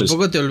 Chicotazos, güey,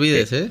 tampoco te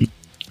olvides,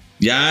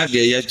 Ya,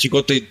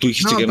 Chicote, tú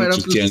dijiste que no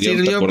existían, ya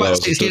no te acordabas.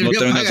 No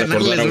te vengas a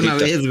acordar ahorita.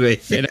 Vez, güey.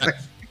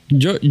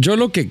 Yo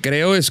lo que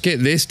creo es que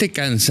de este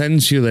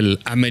cansancio del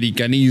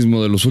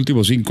americanismo de los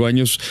últimos 5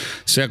 años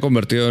se ha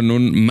convertido en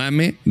un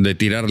mame de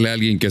tirarle a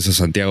alguien que es a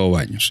Santiago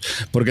Baños.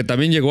 Porque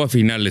también llegó a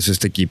finales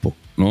este equipo,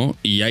 ¿no?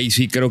 Y ahí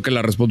sí creo que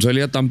la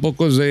responsabilidad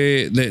tampoco es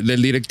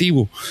del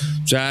directivo.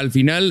 O sea, al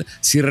final,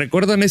 si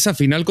recuerdan esa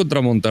final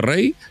contra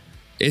Monterrey,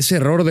 ese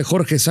error de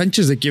Jorge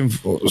Sánchez, de quien,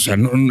 o sea,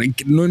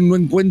 no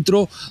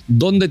encuentro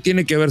dónde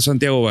tiene que ver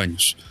Santiago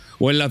Baños.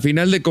 O en la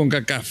final de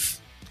CONCACAF,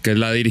 que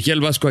la dirigía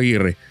el Vasco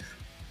Aguirre.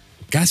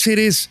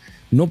 Cáceres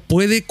no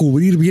puede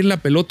cubrir bien la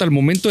pelota al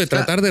momento de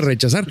tratar de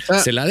rechazar.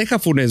 Se la deja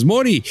Funes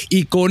Mori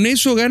y con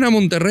eso gana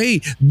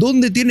Monterrey.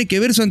 ¿Dónde tiene que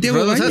ver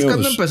Santiago Baños? ¿Sabes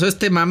cuándo empezó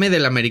este mame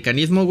del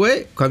americanismo,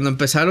 güey? Cuando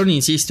empezaron,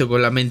 insisto,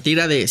 con la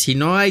mentira de si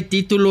no hay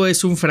título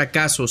es un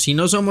fracaso, si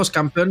no somos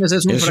campeones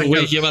es un fracaso. Eso,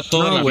 güey, lleva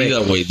toda la vida,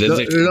 güey.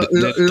 Desde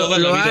toda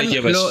la vida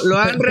lleva eso. Lo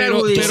han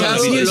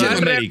reagudizado. Pero así es el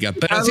América.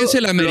 Pero así es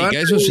el América,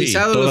 eso sí.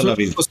 Toda la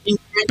vida.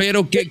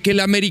 Pero que el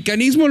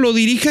americanismo lo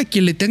dirija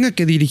quien le tenga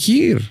que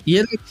dirigir.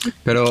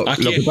 Pero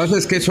lo que pasa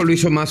es que eso lo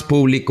hizo más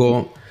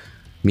público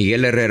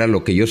Miguel Herrera.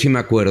 Lo que yo sí me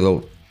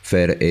acuerdo,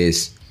 Fer,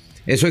 es...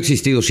 Eso ha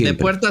existido siempre.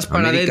 De puertas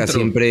para América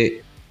adentro.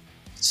 Siempre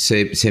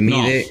se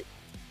mide...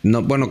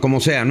 No, bueno,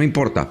 como sea, no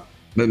importa.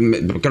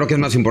 Creo que es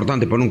más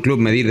importante por un club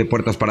medir de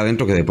puertas para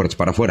adentro que de puertas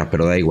para afuera,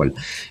 pero da igual.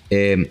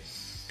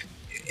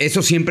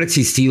 Eso siempre ha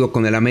existido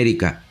con el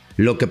América.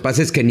 Lo que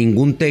pasa es que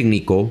ningún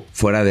técnico,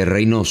 fuera de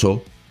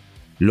Reynoso,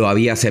 lo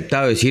había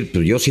aceptado. Decir,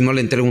 pues yo si no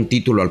le entrego un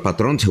título al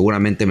patrón,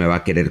 seguramente me va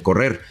a querer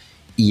correr.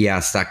 Y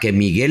hasta que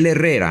Miguel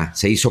Herrera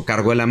se hizo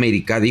cargo del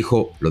América,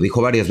 lo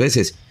dijo varias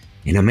veces,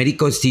 ¿en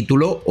América es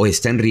título o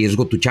está en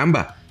riesgo tu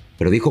chamba?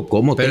 Pero dijo,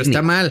 ¿cómo técnico? Pero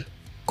está mal.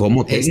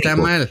 ¿Cómo técnico? Está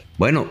mal.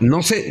 Bueno,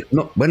 no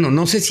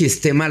sé si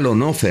esté mal o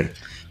no, Fer,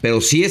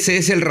 pero si ese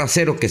es el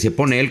rasero que se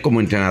pone él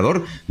como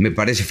entrenador, me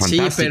parece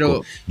fantástico. Sí,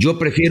 pero yo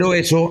prefiero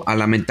eso a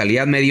la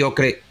mentalidad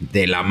mediocre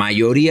de la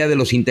mayoría de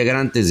los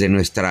integrantes de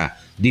nuestra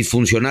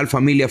disfuncional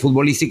familia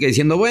futbolística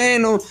diciendo,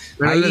 bueno,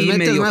 pero ahí les metes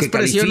medio más que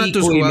presión a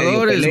tus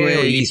jugadores,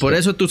 güey, y por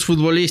eso tus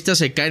futbolistas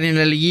se caen en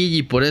la liguilla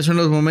y por eso en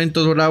los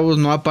momentos bravos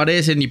no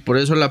aparecen y por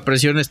eso la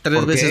presión es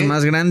 3 veces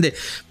más grande,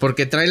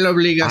 porque trae la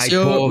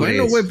obligación. Ay,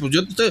 bueno, güey, pues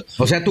yo te estoy...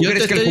 O sea, ¿tú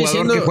crees que el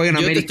jugador que juega en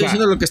América... Yo te estoy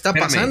diciendo lo que está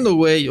pasando,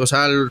 güey, o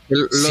sea,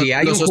 si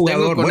hay lo un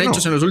sostengo jugador, con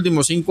hechos en los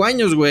últimos 5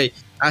 años, güey.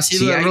 Ha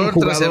sido si error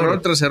tras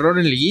error tras error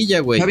en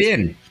liguilla, güey. Está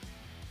bien.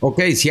 Ok,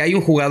 si hay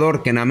un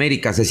jugador que en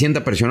América se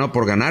sienta presionado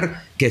por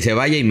ganar, que se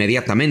vaya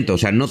inmediatamente. O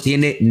sea, no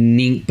tiene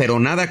pero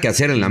nada que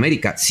hacer en la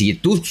América. Si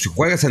tú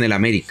juegas en el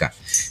América,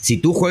 si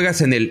tú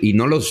juegas en el... Y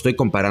no los estoy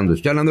comparando,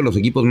 estoy hablando de los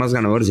equipos más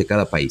ganadores de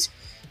cada país.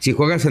 Si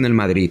juegas en el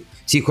Madrid,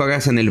 si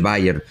juegas en el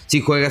Bayern,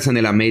 si juegas en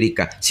el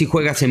América, si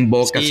juegas en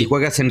Boca, si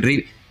juegas en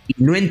River... Y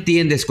no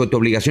entiendes que tu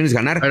obligación es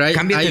ganar,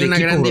 cámbiate de equipo,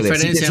 gran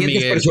diferencia, si te sientes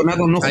Miguel.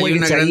 presionado, no juegues ahí. Hay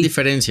una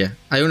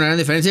gran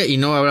diferencia y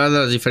no voy a hablar de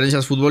las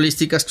diferencias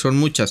futbolísticas, que son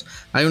muchas.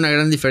 Hay una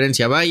gran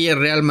diferencia.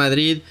 Bayern, Real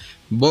Madrid,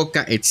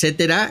 Boca,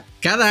 etcétera.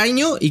 Cada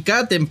año y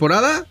cada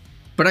temporada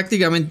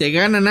prácticamente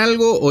ganan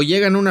algo o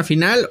llegan a una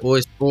final o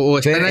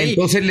están ahí.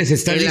 Entonces les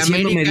estás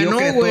diciendo América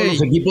mediocre a todos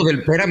los equipos del...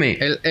 Espérame.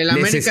 El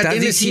América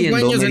tiene 5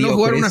 años de no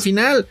jugar una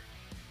final.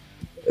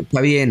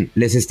 Está bien,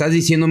 les estás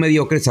diciendo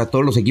mediocres a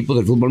todos los equipos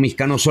del fútbol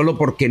mexicano solo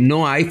porque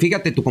no hay,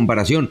 fíjate tu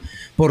comparación,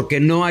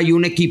 porque no hay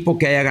un equipo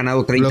que haya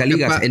ganado 30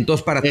 ligas.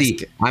 Entonces para ti,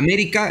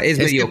 América es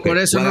mediocre. Por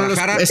eso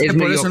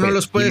por eso no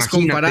los puedes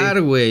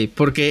comparar, güey,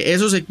 porque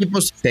esos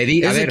equipos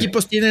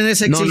equipos tienen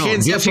esa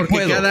exigencia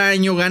porque cada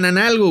año ganan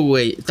algo,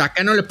 güey.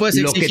 Acá no le puedes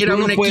exigir a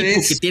un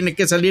equipo que tiene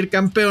que salir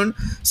campeón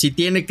si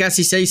tiene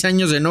casi 6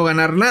 años de no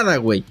ganar nada,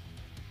 güey.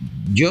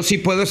 Yo sí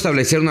puedo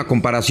establecer una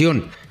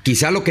comparación.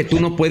 Quizá lo que tú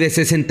no puedes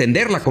es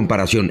entender la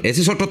comparación.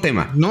 Ese es otro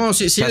tema. No,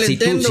 sí, o sea, si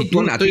entiendo.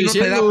 A ti no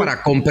te da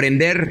para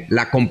comprender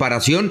la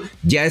comparación,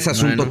 ya es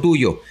asunto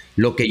tuyo.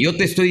 Lo que yo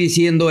te estoy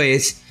diciendo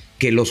es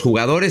que los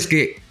jugadores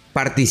que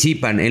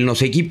participan en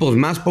los equipos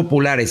más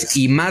populares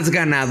y más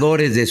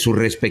ganadores de sus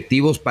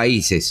respectivos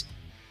países,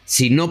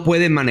 si no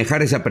pueden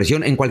manejar esa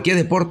presión en cualquier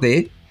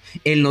deporte,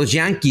 en los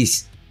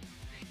Yankees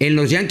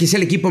es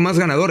el equipo más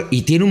ganador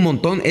y tiene un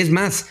montón, es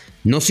más,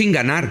 no sin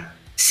ganar,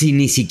 sin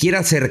ni siquiera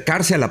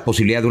acercarse a la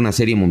posibilidad de una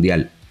serie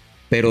mundial.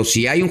 Pero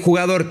si hay un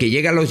jugador que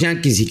llega a los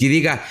Yankees y que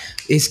diga,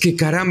 es que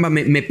caramba,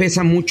 me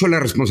pesa mucho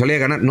la responsabilidad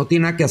de ganar, no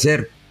tiene nada que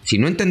hacer. Si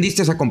no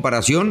entendiste esa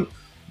comparación,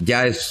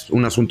 ya es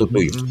un asunto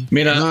tuyo.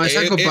 Mira, no,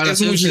 esa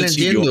comparación sí la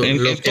entiendo. Lo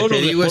que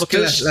te digo es que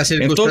las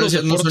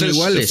circunstancias no son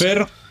iguales.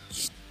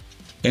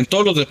 En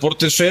todos los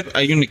deportes, Fer,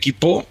 hay un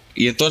equipo,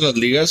 y en todas las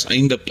ligas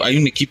hay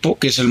un equipo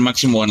que es el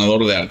máximo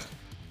ganador de algo.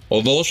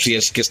 O dos, si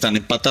es que están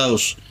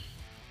empatados.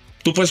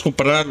 Tú puedes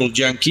comparar a los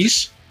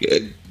Yankees,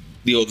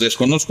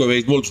 desconozco de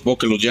béisbol, supongo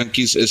que los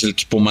Yankees es el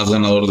equipo más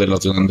ganador de las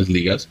grandes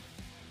ligas,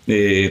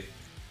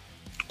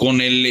 con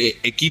el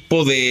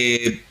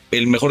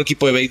mejor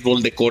equipo de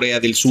béisbol de Corea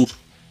del Sur.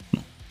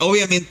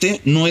 Obviamente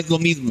no es lo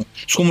mismo,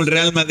 es como el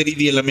Real Madrid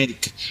y el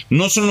América,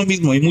 no son lo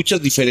mismo, hay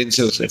muchas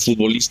diferencias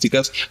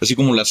futbolísticas, así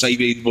como las hay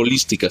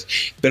beisbolísticas,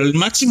 pero el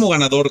máximo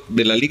ganador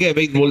de la Liga de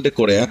Béisbol de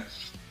Corea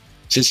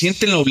se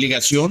siente en la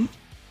obligación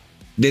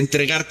de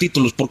entregar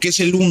títulos, porque es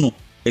el uno.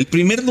 El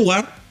primer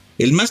lugar,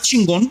 el más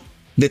chingón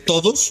de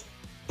todos,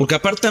 porque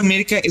aparte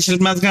América es el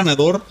más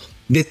ganador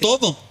de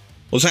todo.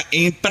 O sea,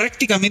 en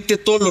prácticamente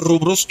todos los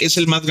rubros es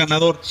el más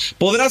ganador.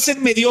 Podrá ser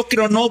mediocre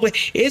o no, güey.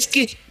 Es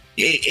que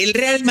el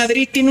Real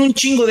Madrid tiene un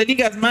chingo de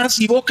ligas más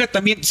y Boca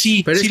también.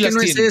 Sí, pero sí es que las no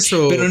tiene. Es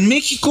eso. Pero en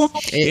México,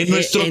 en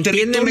nuestro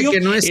territorio,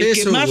 que no es el que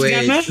eso, más güey.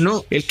 gana,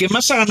 el que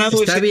más ha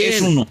ganado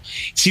es uno.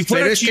 Si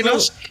fuera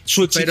Chivas,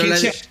 su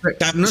exigencia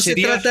no se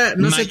trata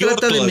de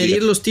todavía.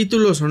 medir los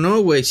títulos o no,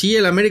 güey. Sí,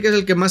 el América es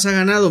el que más ha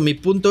ganado. Mi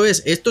punto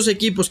es, estos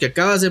equipos que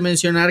acabas de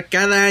mencionar,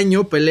 cada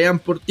año pelean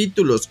por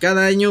títulos,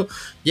 cada año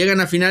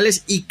llegan a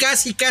finales y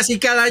casi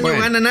cada año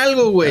ganan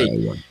algo, güey.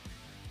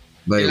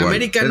 El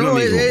América no,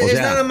 es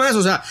nada más,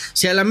 o sea,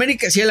 si el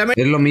América...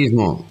 Es lo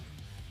mismo.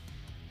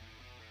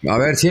 A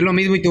ver, si es lo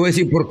mismo y te voy a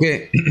decir por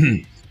qué.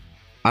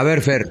 A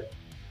ver, Fer.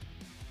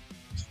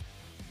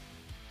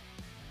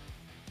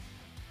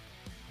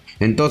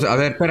 Entonces, a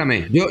ver,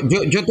 espérame.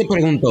 Yo te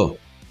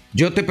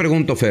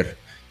pregunto, Fer.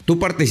 Tú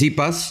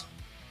participas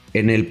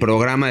en el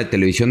programa de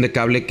televisión de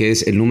cable que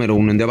es el número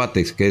 1 en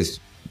debates, que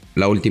es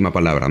La Última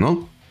Palabra,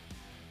 ¿no?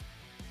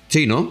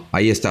 Sí, ¿no?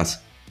 Ahí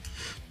estás.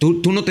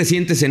 ¿Tú no te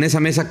sientes en esa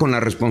mesa con la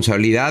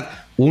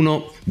responsabilidad,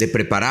 uno, de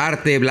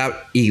prepararte,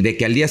 y de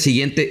que al día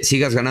siguiente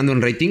sigas ganando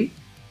en rating?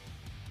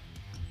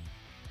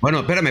 Bueno,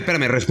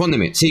 espérame,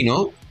 respóndeme. Sí,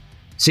 ¿no?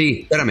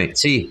 Sí, espérame,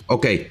 sí,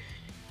 ok.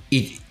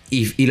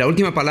 ¿Y La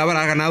Última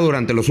Palabra ha ganado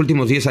durante los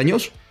últimos 10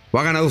 años? ¿O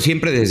ha ganado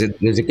siempre desde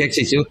que ha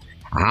existido?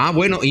 Ah,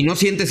 bueno, ¿y no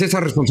sientes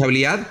esa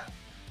responsabilidad?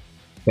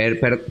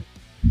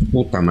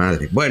 Puta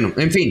madre. Bueno,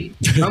 en fin,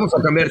 vamos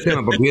a cambiar de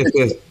tema porque yo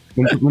estoy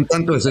un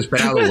tanto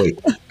desesperado, güey.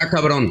 Está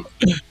cabrón.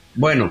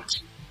 Bueno.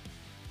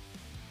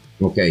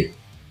 Ok.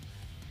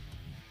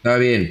 Está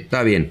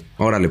bien.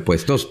 Órale,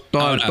 pues. Todos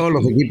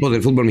los equipos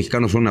del fútbol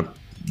mexicano son una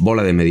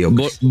bola de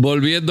mediocres.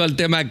 Volviendo al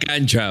tema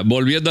cancha.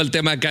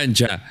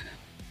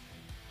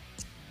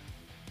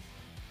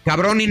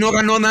 Cabrón, y no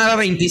ganó nada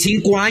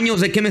 25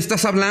 años. ¿De qué me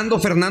estás hablando,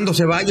 Fernando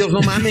Ceballos?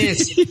 No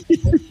mames.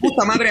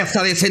 Puta madre,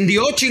 hasta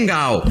descendió,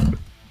 chingao.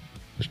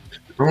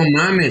 No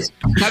mames.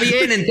 Está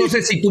bien,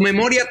 entonces, si tu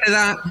memoria te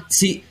da...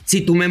 Si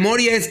tu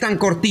memoria es tan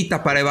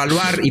cortita para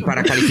evaluar y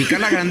para calificar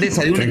la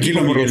grandeza de un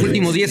equipo por los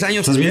últimos 10 años...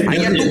 ¿Estás bien?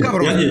 Allá tú,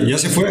 cabrón. Ya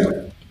se fue.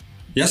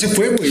 Ya se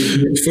fue, güey.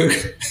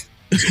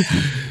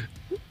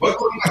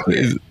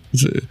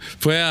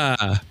 Fue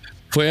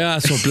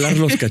a soplar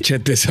los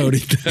cachetes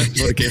ahorita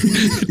porque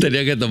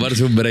tenía que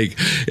tomarse un break.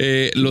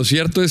 Lo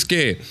cierto es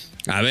que,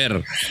 a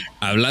ver,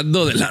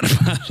 hablando del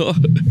armado,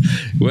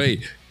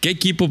 güey, ¿qué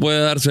equipo puede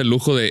darse el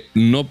lujo de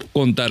no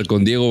contar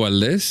con Diego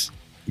Valdés,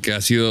 que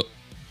ha sido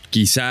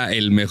quizá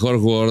el mejor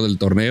jugador del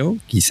torneo,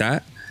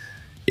 quizá,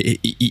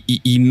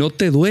 y no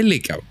te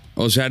duele, cabrón?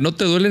 O sea, no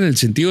te duele en el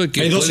sentido de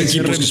que hay dos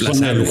equipos que se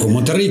ponen a lujo,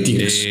 Monterrey y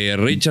Tigres.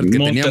 Richard, que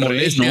tenía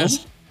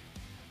molestias.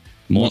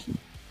 ¿No?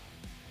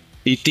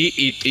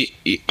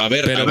 A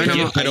ver,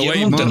 pero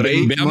güey,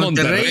 Monterrey. Ve a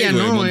Monterrey, güey.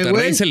 No,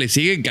 Monterrey se le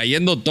siguen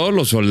cayendo todos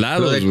los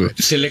soldados, güey.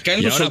 Se le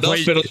caen los soldados,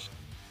 pero.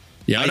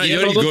 Y ahora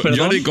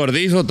Jordi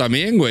Cordizo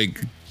también, güey.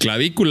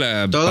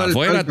 Clavícula para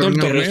afuera todo el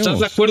torneo. ¿Estás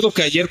de acuerdo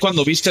que ayer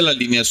cuando viste la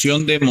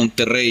alineación de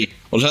Monterrey,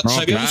 o sea,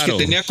 sabíamos que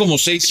tenía como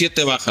 6,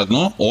 7 bajas,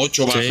 ¿no? O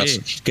 8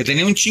 bajas, que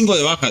tenía un chingo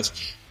de bajas.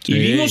 Sí. Y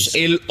vimos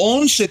el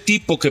 11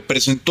 tipo que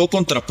presentó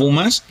contra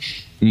Pumas.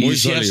 Muy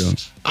decías, sólido.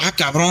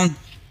 Cabrón,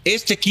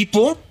 este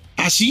equipo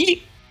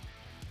así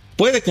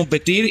puede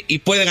competir y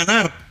puede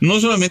ganar, no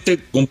solamente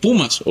con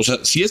Pumas. O sea,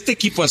 si este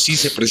equipo así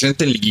se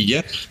presenta en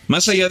liguilla,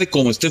 más allá de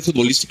cómo esté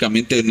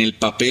futbolísticamente en el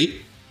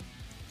papel,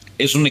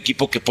 es un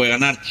equipo que puede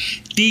ganar.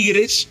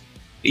 Tigres,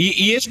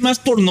 y es más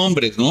por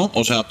nombres, ¿no?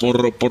 O sea,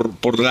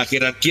 por la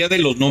jerarquía de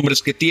los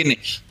nombres que tiene.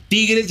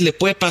 Tigres le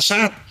puede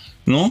pasar,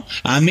 ¿no?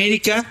 A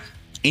América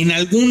en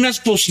algunas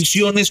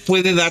posiciones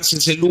puede darse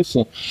ese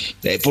lujo,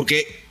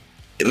 porque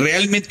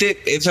realmente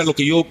es a lo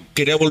que yo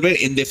quería volver.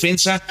 En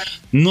defensa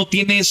no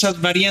tiene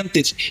esas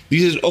variantes.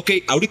 Dices, ok,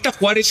 ahorita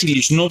Juárez y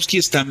Lichnowsky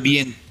están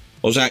bien.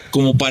 O sea,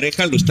 como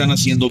pareja lo están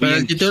haciendo bien.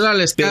 Pero el titular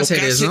es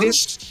Cáceres, ¿no?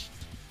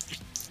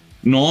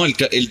 No,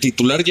 el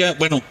titular ya,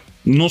 bueno,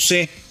 no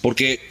sé,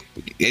 porque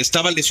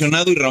estaba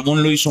lesionado y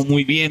Ramón lo hizo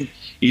muy bien.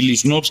 Y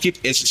Lichnowsky,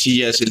 ese sí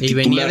ya es el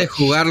titular. Y venía de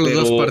jugar los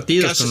 2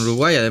 partidos con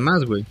Uruguay,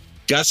 además, güey.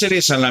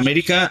 Cáceres al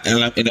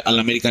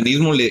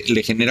americanismo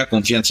le genera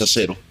confianza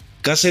cero.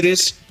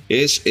 Cáceres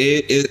es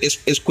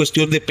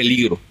cuestión de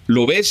peligro.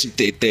 Lo ves y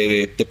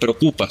te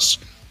preocupas.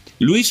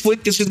 Luis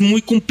Fuentes es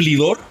muy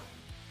cumplidor,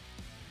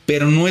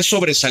 pero no es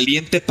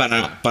sobresaliente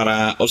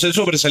o sea, es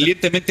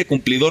sobresalientemente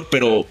cumplidor,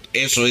 pero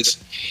eso es.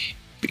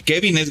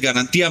 Kevin es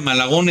garantía,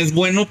 Malagón es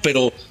bueno,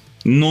 pero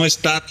no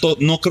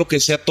creo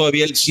que sea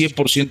todavía el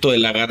 100% de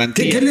la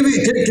garantía. ¿Qué le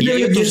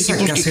ve Bielsa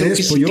a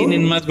Cáceres, Pollo?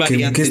 Tienen más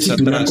variantes que es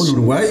titular atrás. Con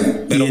Uruguay,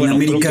 pero y bueno,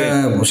 en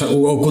América, o sea,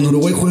 o con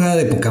Uruguay juega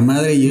de poca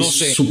madre y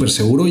es súper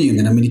seguro, y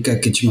en América,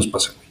 ¿qué chingos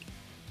pasa, güey?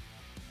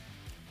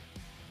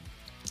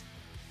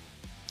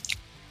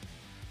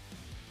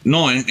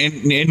 No,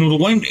 en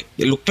Uruguay,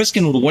 lo que pasa es que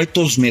en Uruguay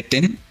todos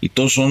meten y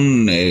todos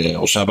son,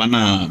 o sea,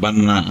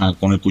 van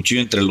con el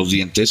cuchillo entre los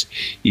dientes,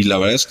 y la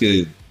verdad es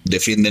que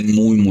defienden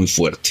muy, muy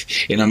fuerte.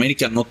 En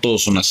América no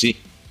todos son así,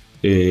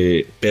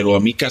 pero a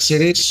mí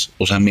Cáceres,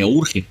 o sea, me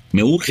urge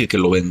que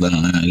lo vendan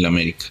en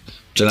América.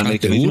 O sea, el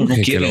americanismo no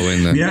quiere que lo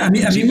vendan. Mira, a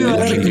mí me va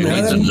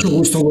a dar mucho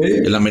gusto, güey.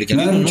 El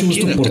americanismo me va a dar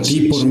mucho gusto por ti,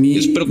 por mí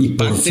y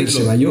por Fer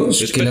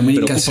Ceballos, que el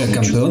América sea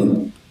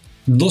campeón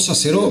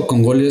 2-0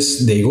 con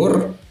goles de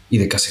Igor y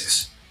de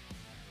Cáceres.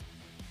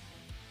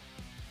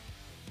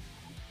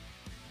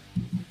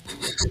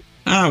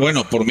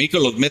 Bueno, por mí que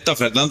los meta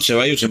Fernando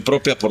Ceballos en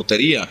propia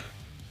portería.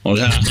 O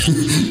sea,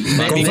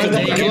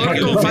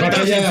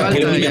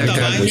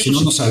 si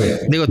no, no sabe.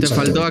 Digo, te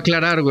faltó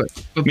aclarar, güey.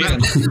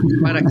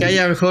 Para que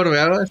haya mejor,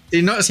 ¿verdad?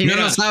 Si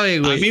no sabe,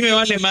 güey. A mí me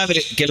vale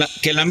madre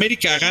que el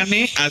América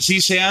gane,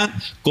 así sea,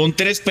 con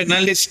 3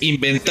 penales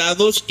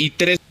inventados y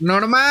 3.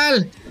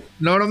 Normal.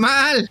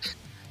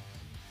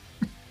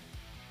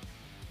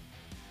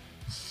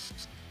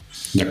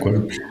 De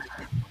acuerdo.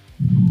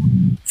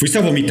 ¿Fuiste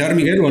a vomitar,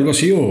 Miguel, o algo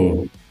así?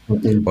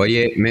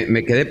 Oye,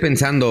 me quedé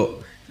pensando.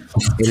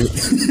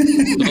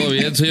 ¿Todo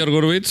bien, señor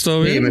Gurbitz?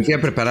 ¿Todo bien? Sí, me fui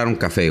a preparar un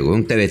café, güey,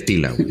 un té de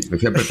tila, güey.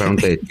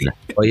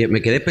 Oye, me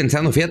quedé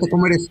pensando, fíjate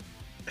cómo eres.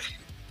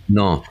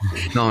 No,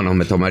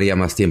 me tomaría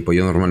más tiempo.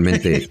 Yo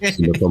normalmente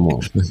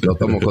lo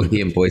tomo con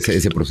tiempo,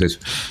 ese proceso.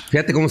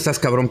 Fíjate cómo estás,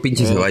 cabrón,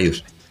 pinche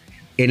Ceballos.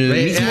 En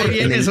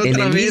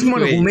el mismo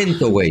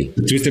argumento, güey.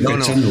 Estuviste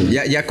pensando.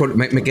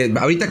 Me quedé,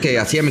 ahorita que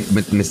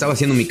me estaba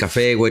haciendo mi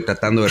café, güey,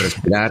 tratando de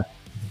respirar,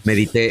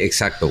 medité,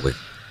 exacto, güey.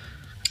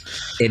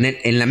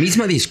 En la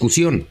misma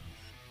discusión,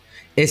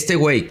 este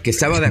güey que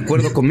estaba de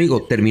acuerdo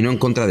conmigo terminó en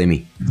contra de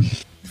mí.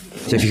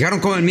 ¿Se fijaron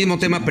cómo el mismo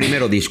tema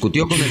primero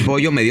discutió con el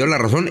Pollo, me dio la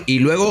razón y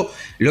luego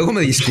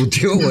me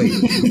discutió, güey?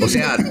 O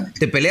sea,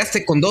 te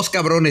peleaste con 2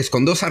 cabrones,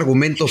 con 2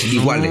 argumentos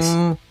iguales.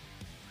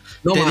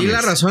 No, te di la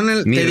razón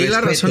en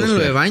lo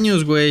de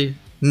Baños, güey.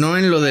 No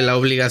en lo de la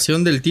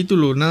obligación del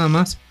título, nada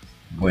más.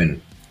 Bueno,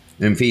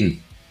 en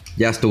fin.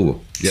 Ya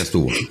estuvo.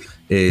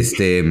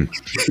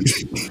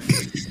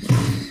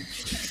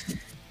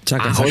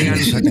 Oigan,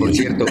 por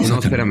cierto, no,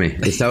 espérame,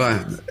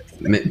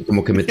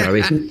 como que me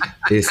trabé.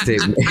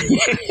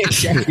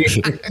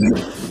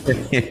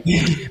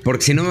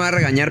 Porque si no me va a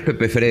regañar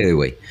Pepe Frede,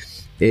 güey.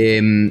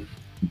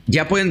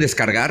 Ya pueden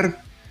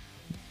descargar.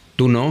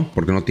 Tú no,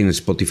 porque no tienes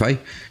Spotify.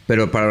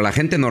 Pero para la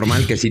gente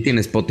normal que sí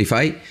tiene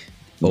Spotify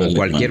o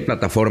cualquier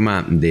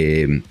plataforma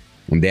de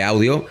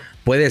audio,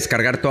 puede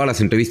descargar todas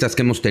las entrevistas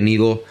que hemos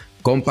tenido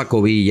con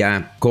Paco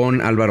Villa,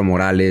 con Álvaro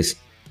Morales,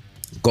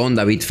 con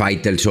David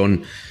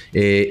Faitelson.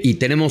 Y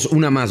tenemos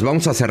una más.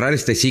 Vamos a cerrar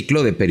este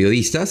ciclo de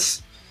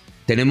periodistas.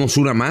 Tenemos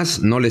una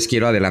más. No les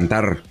quiero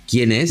adelantar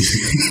quién es,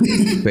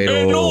 pero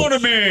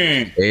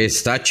 ¡enorme!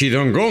 Está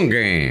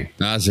chidongongue.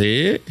 Ah,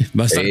 sí.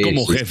 Va a estar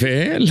como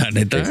jefe, la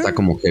neta. Está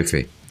como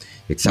jefe.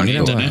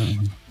 Exacto.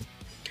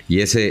 Y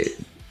ese,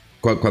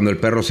 cuando el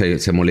perro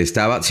se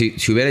molestaba, si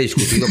hubiera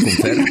discutido con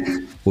Fer,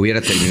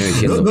 hubiera terminado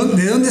diciendo...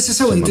 ¿De dónde es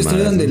esa bonita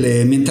historia donde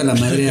le mienta la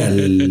madre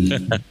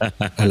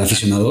al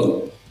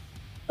aficionado?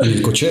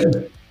 ¿El cochero?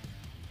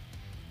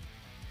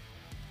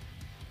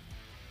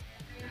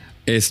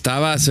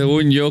 Estaba,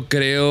 según yo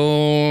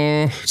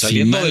creo,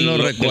 saliendo si mal no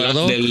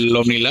recuerdo, del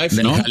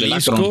OmniLife, ¿no?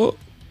 Jalisco.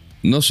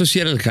 No sé si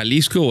era el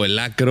Jalisco o el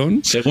Akron.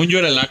 Según yo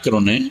era el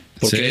Akron,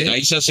 porque ¿sí?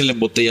 Ahí se hace el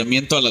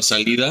embotellamiento a la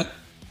salida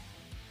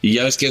y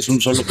ya ves que es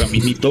un solo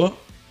caminito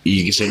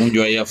y según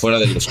yo ahí afuera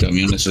de los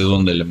camiones es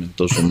donde le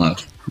mentó su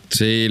madre.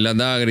 Sí, le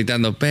andaba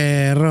gritando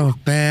perro,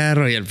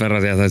 perro, y el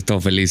perro ya está todo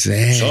feliz.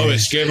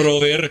 ¿Sabes qué,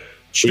 brother?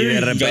 Y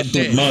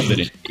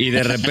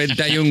de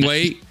repente hay un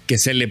güey que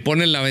se le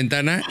pone en la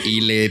ventana y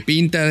le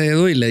pinta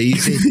dedo y le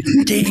dice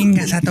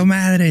chingas a tu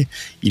madre.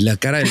 Y la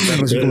cara del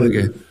perro así como de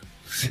que...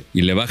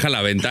 Y le baja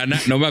la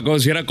ventana. No me acuerdo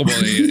si era como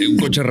de un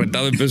coche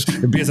rentado.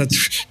 Empieza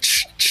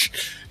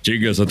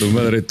chingas a tu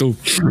madre tú,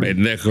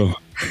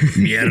 pendejo.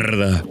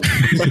 Mierda.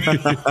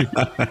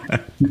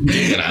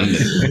 Qué grande.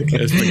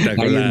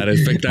 Espectacular.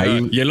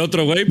 Y el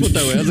otro güey,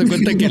 puta güey, hace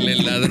cuenta que le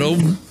ladró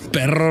un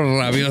perro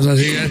rabioso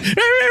así.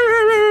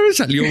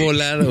 Salió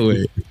volado,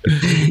 güey.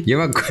 Yo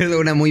me acuerdo de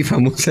una muy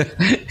famosa.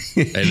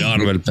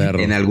 Enorme el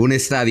perro. En algún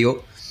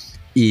estadio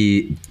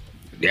y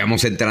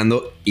digamos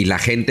entrando y la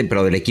gente,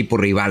 pero del equipo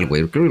rival,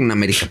 güey. Creo que en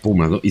América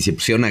Pumas, ¿no? Y se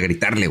pusieron a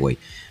gritarle, güey.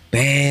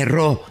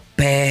 Perro,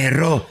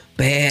 perro,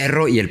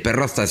 perro. Y el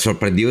perro hasta se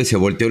sorprendió y se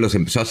volteó y los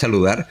empezó a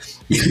saludar.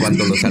 Y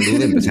cuando los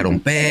saludó empezaron,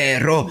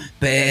 perro,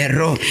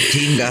 perro,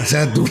 chingas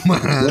a tu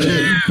madre.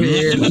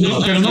 No,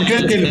 pero no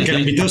crean que el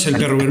invitado es el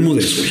perro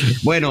Bermúdez, güey.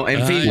 Bueno,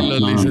 en fin.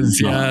 Los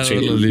licenciados.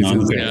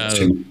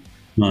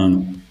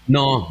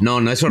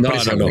 No, es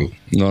sorpresa, güey.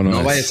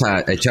 No vayas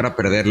a echar a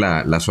perder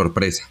la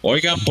sorpresa.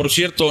 Oigan, por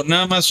cierto,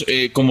 nada más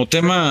como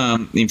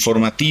tema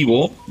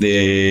informativo,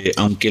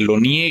 aunque lo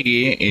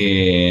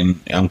nieguen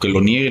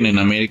en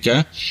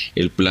América,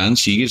 el plan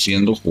sigue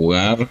siendo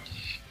jugar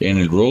en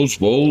el Rose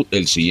Bowl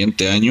el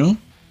siguiente año.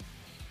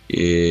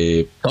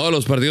 Todos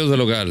los partidos de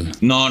local.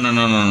 No.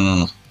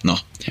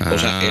 O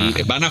sea,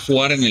 van a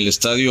jugar en el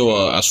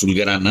estadio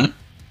Azulgrana.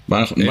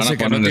 Van a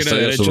jugar en el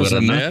estadio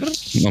Azulgrana.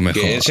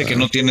 Ese que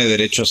no tiene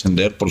derecho a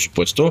ascender, por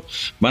supuesto.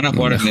 Van a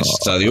jugar en ese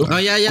estadio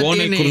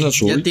con el Cruz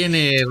Azul. Ya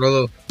tiene,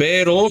 Rodo.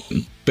 Pero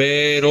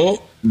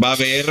va a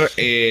haber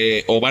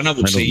o van a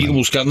seguir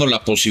buscando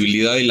la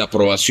posibilidad y la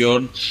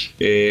aprobación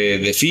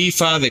de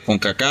FIFA, de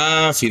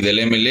CONCACAF y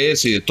del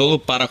MLS y de todo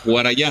para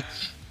jugar allá.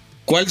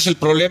 ¿Cuál es el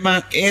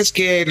problema? Es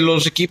que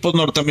los equipos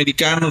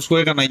norteamericanos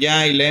juegan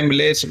allá y la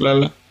MLS, bla,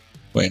 bla.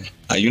 Bueno,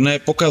 hay una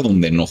época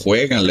donde no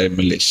juegan la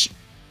MLS.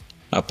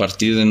 A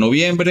partir de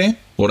noviembre,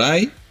 por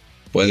ahí,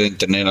 pueden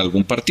tener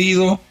algún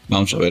partido.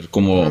 Vamos a ver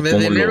cómo de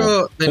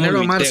enero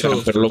a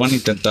marzo. Pero lo van a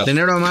intentar. De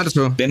enero a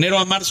marzo.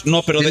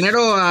 No, pero de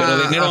enero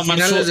a marzo.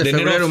 Finales de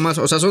febrero,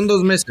 marzo. O sea, son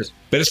 2 meses.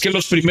 Pero es que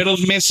los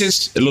primeros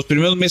meses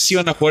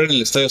iban a jugar en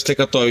el Estadio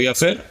Azteca todavía,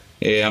 Fer.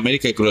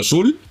 América y Cruz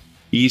Azul.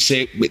 Y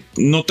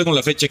no tengo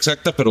la fecha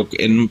exacta, pero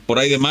por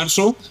ahí de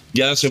marzo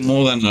ya se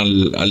mudan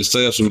al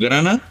Estadio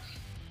Azulgrana.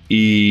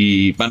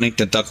 Y van a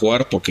intentar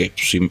jugar porque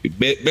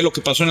ve lo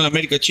que pasó en el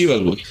América Chivas,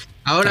 güey.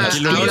 Ahora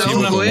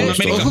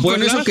ojo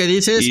con eso que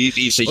dices.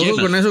 Ojo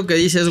con eso que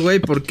dices, güey,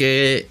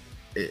 porque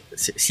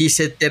si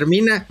se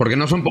termina... Porque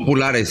no son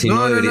populares.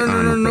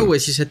 No, güey.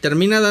 Si se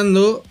termina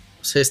dando,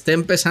 se está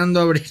empezando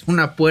a abrir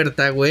una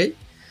puerta, güey.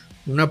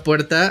 Una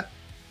puerta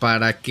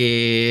para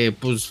que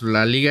pues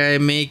la Liga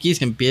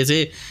MX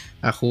empiece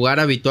a jugar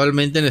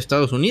habitualmente en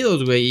Estados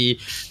Unidos, güey.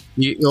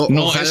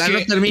 Ojalá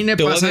no termine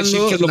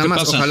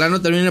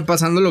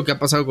pasando lo que ha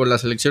pasado con la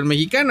selección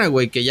mexicana,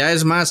 güey, que ya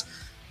es más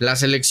la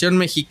selección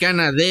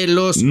mexicana de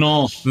los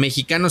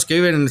mexicanos que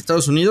viven en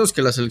Estados Unidos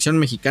que la selección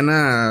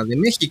mexicana de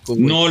México,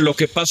 güey. No, lo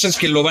que pasa es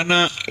que lo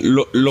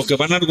que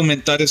van a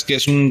argumentar es que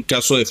es un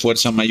caso de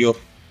fuerza mayor.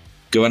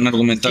 Que van a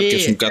argumentar que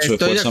es un caso de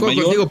fuerza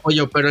mayor. Contigo,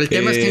 Pollo, pero el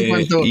tema es que en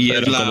cuanto...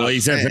 como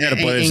dice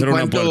Fer, puede ser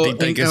una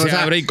puertita y que se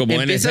abre y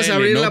como empiezas NFL, a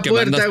abrir ¿no? la Que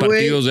puerta, mandas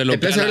partidos de local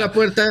empiezas a abrir la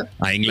puerta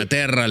a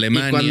Inglaterra,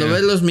 Alemania. Y cuando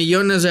ves los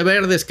millones de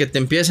verdes que te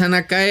empiezan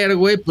a caer,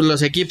 güey, pues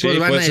los equipos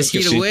van a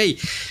decir, güey,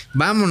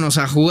 vámonos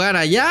a jugar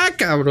allá,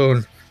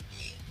 cabrón.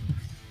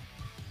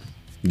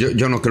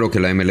 Yo no creo que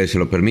la MLS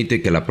lo permita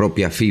y que la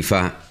propia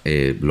FIFA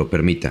lo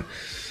permita.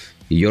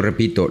 Y yo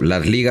repito,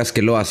 las ligas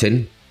que lo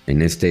hacen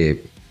en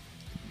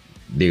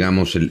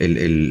digamos,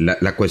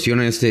 la cuestión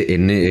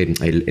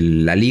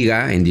la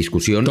liga en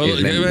discusión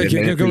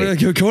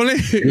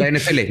es la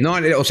NFL. No,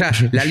 o sea,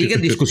 la liga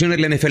en discusión es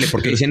la NFL,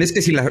 porque dicen, es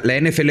que si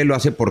la NFL lo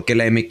hace, ¿por qué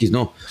la MX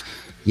no?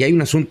 Y hay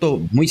un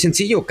asunto muy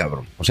sencillo,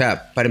 cabrón. O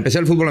sea, para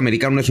empezar, el fútbol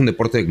americano no es un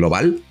deporte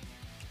global,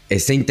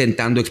 está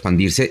intentando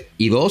expandirse.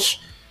 Y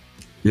dos,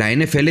 la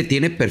NFL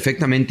tiene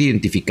perfectamente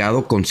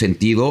identificado,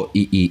 consentido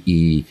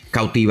y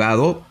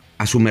cautivado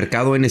a su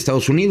mercado en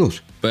Estados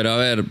Unidos. Pero a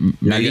ver,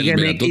 Miguel,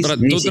 mira, tú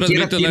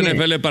transmites la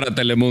NFL para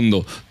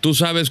Telemundo. Tú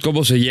sabes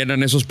cómo se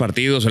llenan esos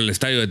partidos en el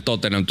estadio de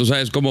Tottenham. Tú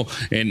sabes cómo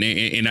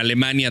en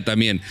Alemania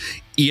también.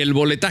 Y el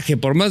boletaje,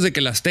 por más de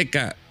que el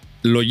Azteca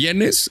lo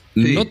llenes,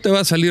 no te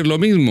va a salir lo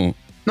mismo.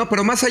 No,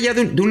 pero más allá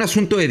de un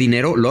asunto de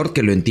dinero, Lord,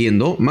 que lo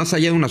entiendo, más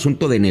allá de un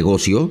asunto de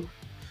negocio,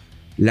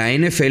 la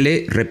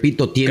NFL,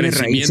 repito, tiene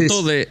raíces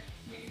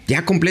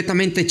ya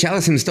completamente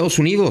echadas en Estados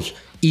Unidos.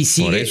 Y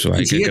sigue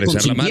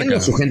consiguiendo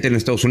a su gente en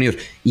Estados Unidos.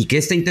 Y que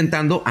está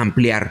intentando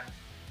ampliar,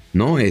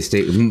 ¿no?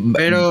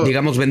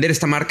 Digamos, vender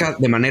esta marca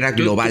de manera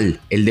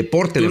global. El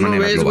deporte de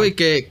manera global.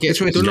 Güey,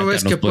 ¿tú no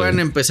ves que puedan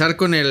empezar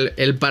con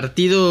el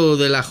partido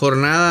de la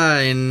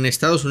jornada en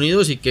Estados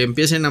Unidos y que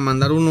empiecen a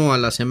mandar uno a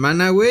la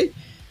semana, güey?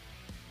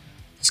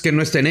 Es que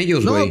no está en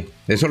ellos, güey.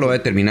 Eso lo va a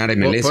determinar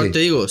MLS. Por te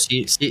digo,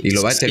 y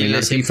lo va a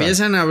determinar FIFA. Si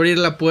empiezan a abrir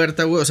la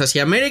puerta, güey. O sea, si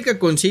América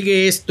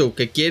consigue esto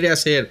que quiere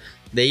hacer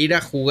de ir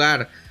a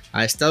jugar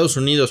a Estados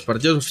Unidos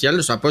partidos oficiales,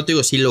 o sea, pero te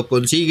digo, si lo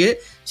consigue,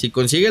 si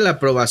consigue la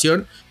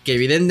aprobación, que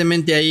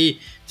evidentemente ahí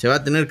se va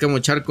a tener que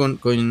mochar con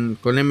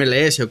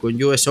MLS o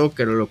con US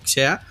Soccer o lo que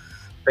sea,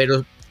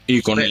 pero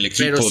el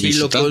equipo pero si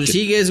lo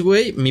consigues,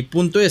 güey, mi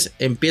punto es,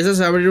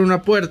 empiezas a abrir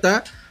una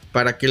puerta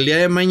para que el día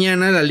de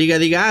mañana la liga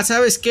diga,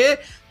 ¿sabes qué?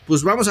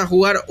 Pues vamos a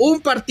jugar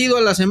un partido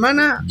a la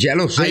semana. Ya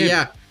lo sé,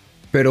 allá.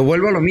 Pero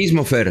vuelvo a lo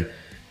mismo, Fer.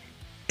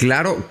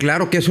 Claro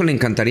que eso le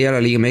encantaría a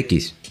la Liga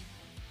MX.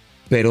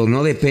 Pero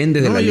no depende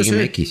de la Liga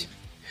MX.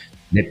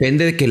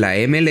 Depende de que la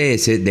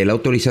MLS dé la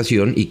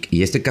autorización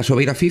y este caso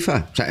va a ir a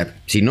FIFA. O sea,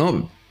 si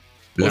no...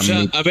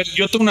 a ver,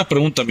 yo tengo una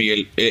pregunta,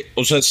 Miguel.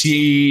 O sea,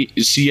 si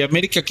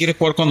América quiere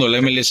jugar cuando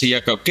la MLS ya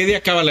acaba, ¿qué día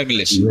acaba la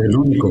MLS? El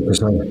único que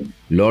sabe.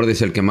 Lord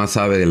es el que más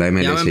sabe de la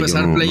MLS. Ya va a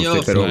empezar playoff.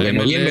 No sé, pero en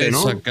noviembre,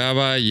 ¿no?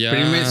 Acaba ya...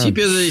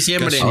 Principios de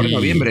diciembre. Ahora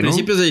noviembre, ¿no?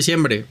 Principios de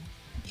diciembre.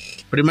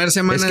 Primera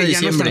semana de diciembre. Es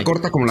que ya no es tan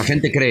corta como la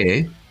gente cree,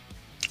 ¿eh?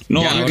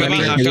 No,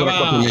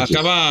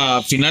 acaba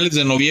a finales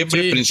de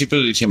noviembre,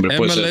 principios de diciembre.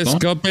 MLS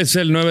Cup es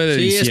el 9 de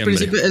diciembre.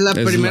 Es la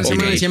primera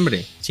semana de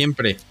diciembre,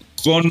 siempre.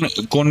 Con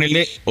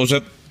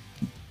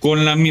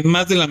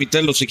más de la mitad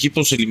de los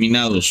equipos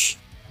eliminados,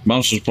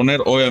 vamos a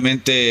suponer,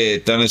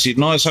 obviamente te van a decir,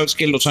 no, sabes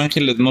que Los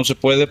Ángeles no se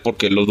puede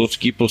porque los dos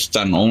equipos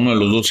están, o uno de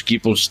los dos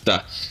equipos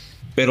está.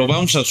 Pero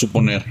vamos a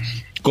suponer,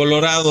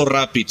 Colorado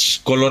Rapids,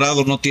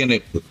 Colorado no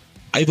tiene...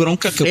 ¿Hay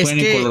bronca que jueguen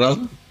en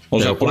Colorado?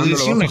 O sea, por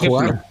decir un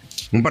ejemplo.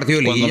 Un partido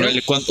de liguilla.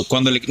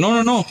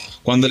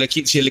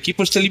 Si el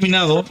equipo está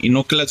eliminado y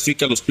no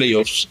clasifica a los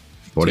playoffs.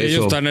 Por eso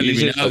ellos están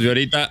eliminados y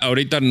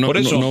ahorita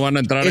no van a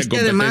entrar en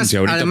competencia.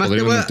 Ahorita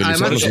podríamos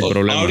utilizarlo sin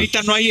problema.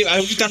 Ahorita no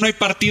hay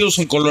partidos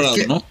en Colorado,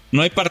 ¿no?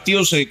 No hay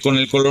partidos con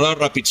el Colorado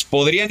Rapids.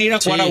 Podrían ir a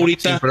jugar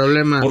ahorita sin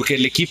problema, porque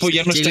el equipo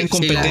ya no está en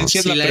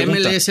competencia. Si la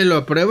MLS lo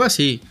aprueba,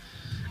 sí.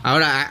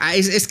 Ahora,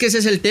 es que ese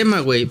es el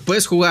tema, güey.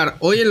 Puedes jugar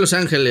hoy en Los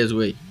Ángeles,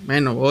 güey.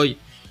 Bueno, hoy.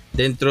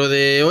 Dentro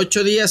de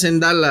 8 días en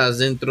Dallas,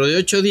 dentro de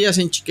 8 días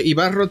en Chicago, y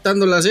vas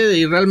rotando la sede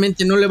y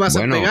realmente no le vas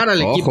a pegar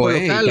al equipo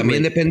local.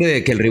 También depende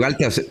de que el rival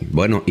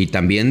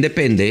también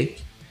depende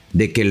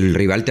de que el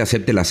rival te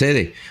acepte la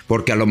sede.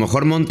 Porque a lo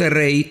mejor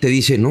Monterrey te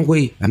dice, no,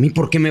 güey, ¿a mí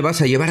por qué me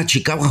vas a llevar a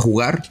Chicago a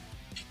jugar?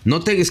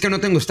 Es que no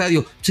tengo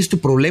estadio. Ese es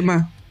tu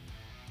problema.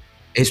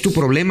 Es tu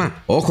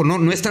problema. Ojo,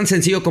 no es tan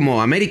sencillo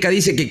como América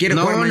dice que quiere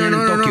jugar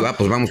mañana en Tokio.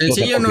 Pues vamos.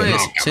 Sencillo no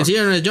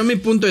es. Yo mi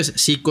punto es,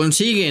 si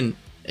consiguen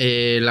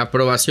la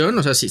aprobación,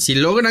 o sea, si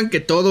logran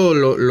que todo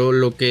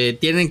lo que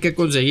tienen que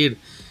conseguir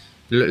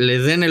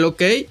les den el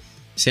ok,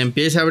 se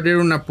empieza a abrir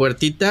una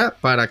puertita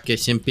para que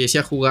se empiece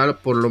a jugar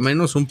por lo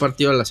menos un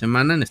partido a la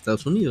semana en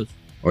Estados Unidos.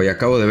 Oye,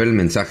 acabo de ver el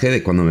mensaje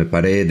de cuando me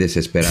paré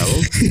desesperado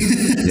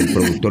del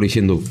productor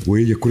diciendo,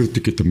 güey,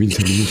 acuérdate que también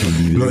salimos al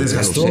video. Lo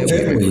desgastó,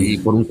 güey. Y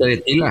por un té de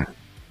tila.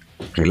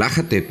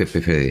 Relájate,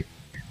 Pepe Fede.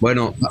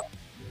 Bueno,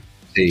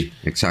 sí,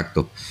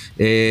 exacto.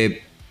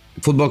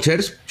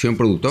 Footboxers, señor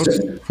productor.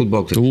 Sí.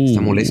 Footboxers, está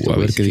molesto. A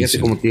ver qué Fíjate dice.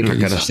 cómo tiene la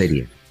cara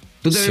seria.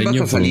 Tú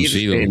también vas a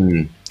salir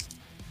en...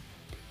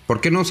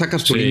 ¿Por qué no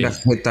sacas tu linda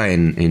jeta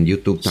en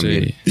YouTube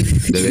también? Sí.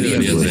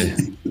 Deberías, güey.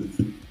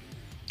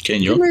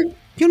 ¿Quién, yo?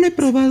 Yo no he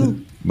probado.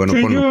 Bueno,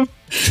 ponlo.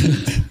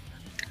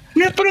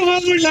 No he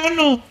probado el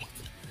ano.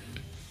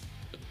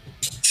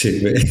 Sí,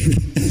 güey.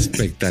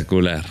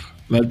 Espectacular.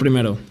 Va el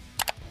primero.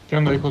 ¿Qué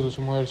onda, hijos de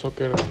su madre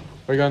soccer?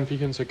 Oigan,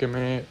 fíjense que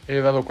me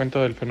he dado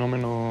cuenta del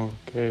fenómeno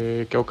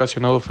que ha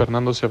ocasionado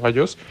Fernando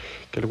Ceballos,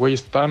 que el güey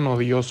es tan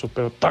odioso,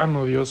 pero tan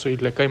odioso y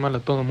le cae mal a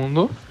todo el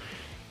mundo.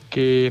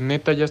 que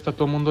neta ya está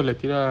todo el mundo le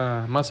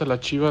tira más a las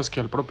Chivas que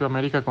al propio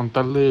América con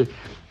tal de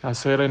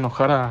hacer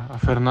enojar a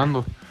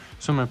Fernando.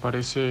 Eso me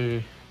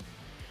parece,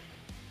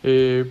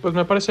 pues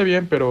me parece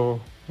bien, pero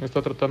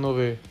está tratando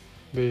de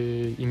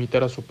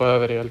imitar a su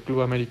padre, al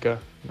Club América.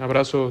 Un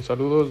abrazo,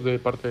 saludos de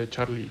parte de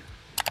Charlie.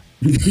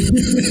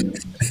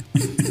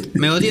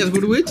 ¿Me odias,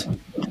 Gurwitz?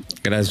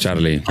 Gracias,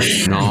 Charlie.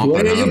 No,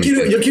 Güey, yo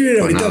quiero ir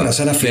ahorita a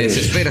abrazar a Fer.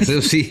 Espérate,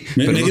 eso sí.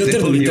 Me dio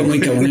ternurita muy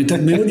cabrón.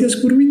 ¿Me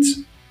odias,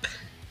 Gurwitz?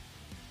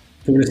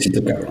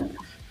 Pobrecito cabrón.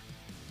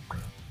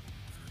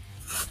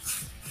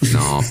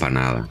 No,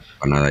 para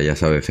nada. Ya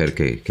sabe Fer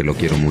que lo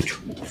quiero mucho.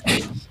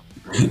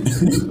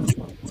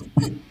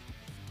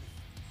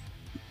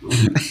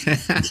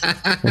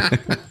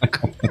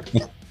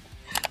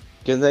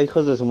 ¿Qué onda,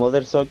 hijos de su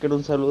Mother Soccer?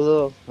 Un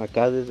saludo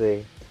acá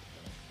desde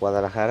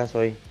Guadalajara.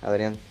 Soy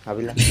Adrián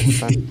Ávila. ¿Cómo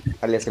están?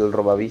 Alias el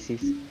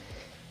Robabicis.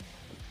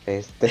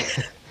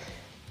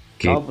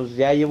 ¿Qué? No, pues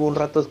ya llevo un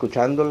rato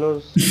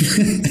escuchándolos.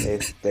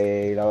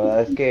 La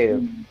verdad es que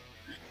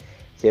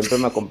siempre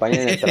me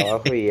acompañan en el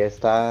trabajo y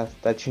está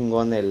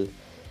chingón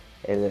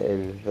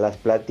las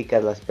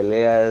pláticas, las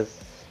peleas,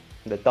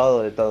 de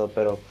todo,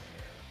 pero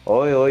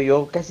hoy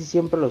yo casi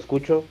siempre lo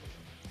escucho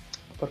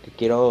porque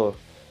quiero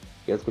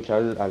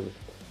escuchar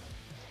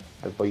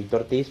al Pollito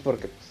Ortiz,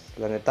 porque pues,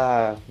 la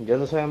neta, yo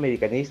no soy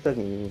americanista,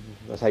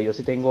 o sea, yo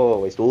sí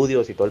tengo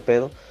estudios y todo el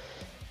pedo,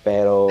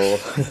 pero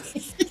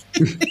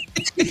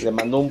le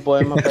mando un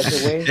poema para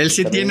ese güey. Él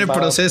sí tiene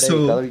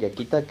proceso. El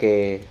Yaquita,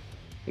 que,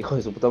 hijo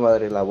de su puta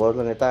madre, la voz,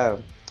 la neta,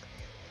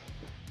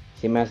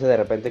 sí me hace de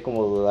repente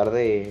como dudar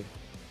de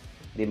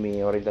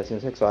mi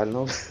orientación sexual,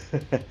 ¿no?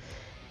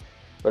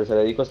 Pero se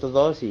le dedico a estos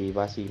dos y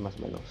va así más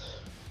o menos.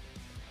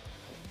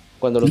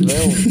 Cuando los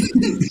veo,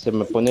 se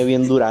me pone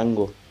bien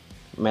Durango.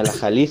 Me la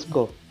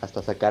Jalisco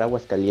hasta sacar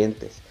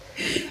Aguascalientes.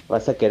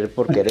 Vas a querer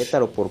por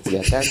Querétaro, por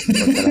Culiacán,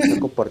 porque la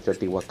saco por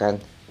Teotihuacán.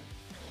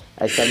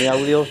 Ahí está mi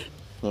audio.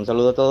 Un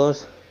saludo a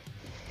todos.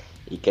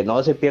 Y que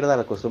no se pierda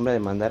la costumbre de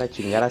mandar a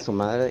chingar a su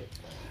madre.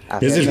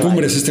 Es del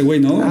Cumbres este güey,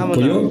 ¿no?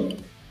 ¿Pollo?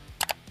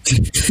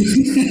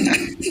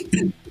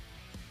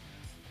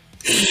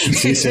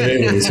 Sí, se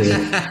ve, güey, se ve.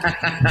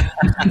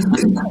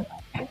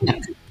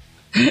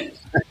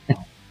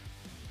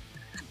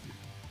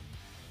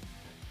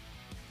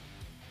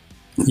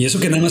 Y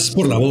eso que nada más es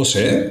por la voz,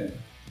 ¿eh?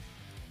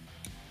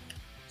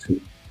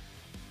 Sí.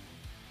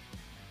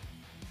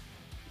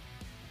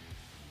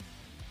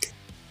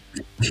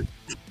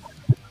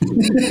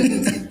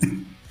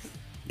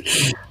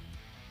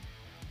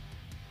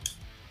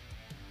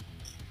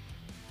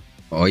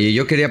 Oye,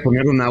 yo quería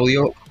poner un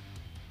audio.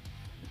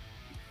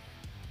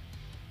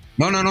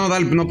 No,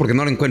 dale, no, porque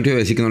no lo encuentro. Iba a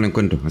decir que no lo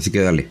encuentro, así que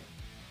dale.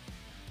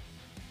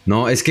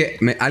 No, es que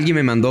alguien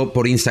me mandó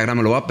por Instagram,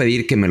 me lo voy a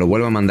pedir que me lo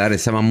vuelva a mandar.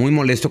 Estaba muy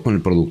molesto con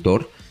el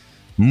productor,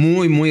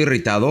 muy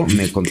irritado.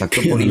 Me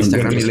contactó por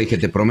Instagram y le dije,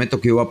 te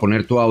prometo que iba a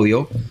poner tu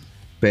audio,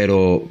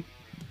 pero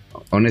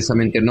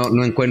honestamente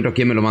no encuentro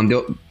quién me lo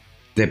mandó.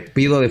 Te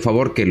pido de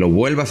favor que lo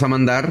vuelvas a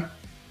mandar.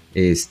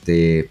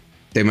 Te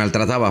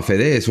maltrataba,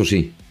 Fede, eso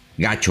sí.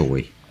 Gacho,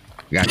 güey.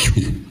 Gacho.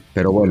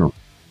 Pero bueno,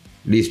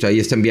 listo, ahí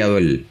está enviado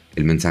el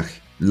mensaje.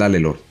 Dale,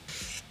 Lord.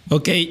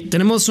 Ok,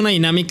 tenemos una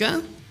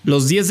dinámica.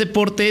 Los 10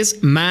 deportes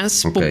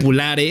más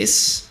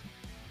populares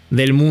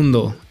del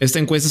mundo. Esta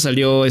encuesta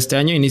salió este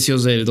año,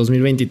 inicios del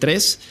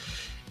 2023.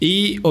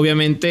 Y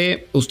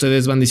obviamente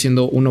ustedes van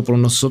diciendo uno por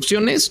uno sus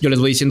opciones. Yo les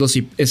voy diciendo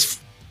si es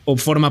o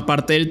forma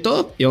parte del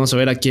top. Y vamos a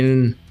ver a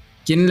quién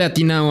le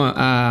atina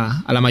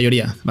a la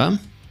mayoría, ¿va?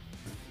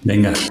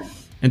 Venga.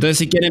 Entonces,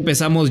 si quieren,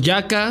 empezamos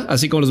Yaka,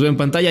 así como los veo en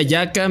pantalla.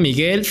 Yaka,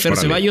 Miguel, Fer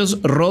Ceballos,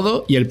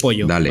 Rodo y el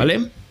Pollo. Dale.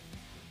 ¿Vale?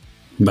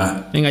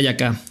 Va. Venga,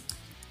 Yaka.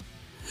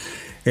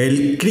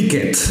 El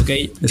cricket. Ok,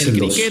 el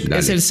cricket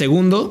es el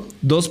segundo,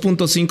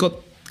 2.5.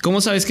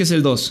 ¿Cómo sabes que es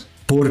el 2?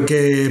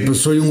 Porque pues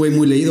soy un güey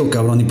muy leído,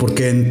 cabrón. Y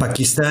porque en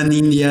Pakistán,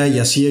 India y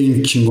así hay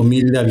un chingo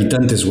mil de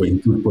habitantes, güey.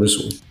 Por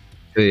eso.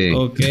 Sí.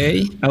 Ok.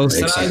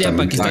 Australia,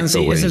 Pakistán,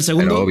 sí, es el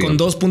segundo con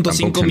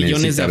 2.5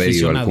 millones de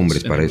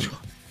aficionados. Para eso.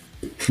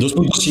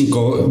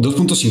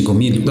 2.5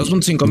 mil.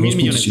 2.5 mil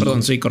millones,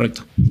 perdón, sí,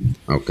 correcto.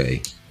 Ok.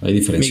 Hay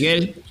diferencia.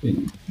 Miguel.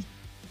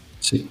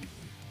 Sí.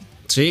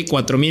 Sí,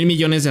 4 mil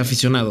millones de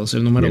aficionados,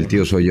 el número. El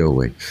tío soy yo,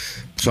 güey.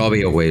 Es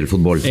obvio, güey, el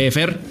fútbol.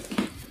 Fer.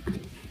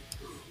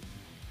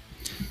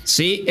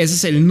 Sí, ese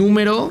es el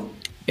número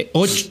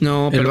 8.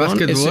 No, ¿El perdón,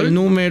 básquetbol? es el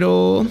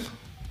número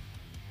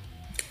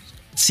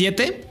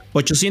 7.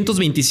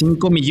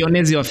 825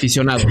 millones de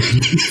aficionados.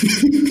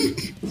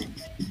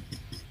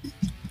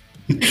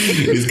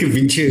 Es que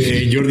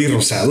pinche Jordi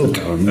Rosado,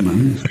 cabrón, no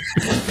mames.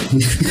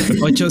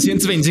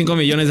 825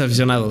 millones de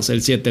aficionados,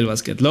 el 7, el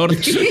básquet. Lord.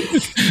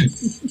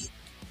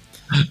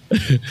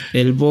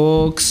 El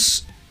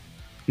box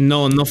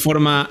no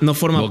forma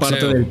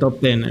parte del top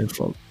 10 el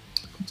box.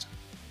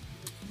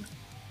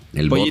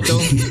 El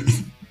Pollito.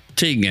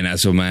 Chinguen a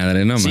su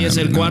madre, no mames. Sí, es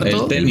el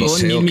cuarto el con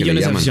boxeo 1,000 que le millones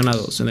de llaman.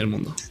 aficionados en el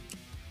mundo.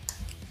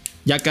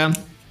 Yaka.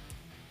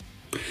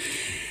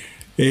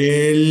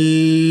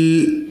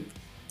 El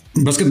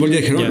básquetbol ya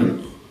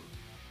dijeron.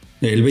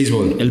 El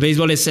béisbol. El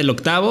béisbol es el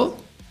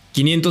octavo.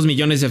 500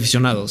 millones de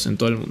aficionados en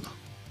todo el mundo.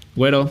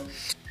 Güero.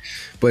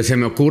 Pues se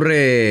me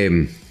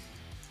ocurre,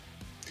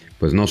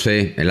 pues no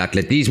sé, el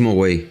atletismo,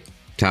 güey.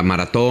 O sea,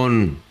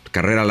 maratón,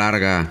 carrera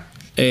larga.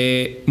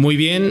 Muy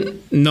bien.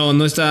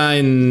 No está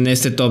en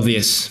este top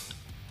 10.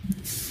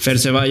 Fer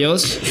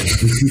Ceballos.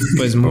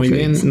 Pues muy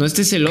bien. No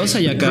estés celosa,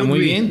 Yaka. Muy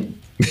bien.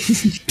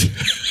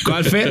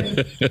 ¿Cuál,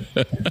 Fer?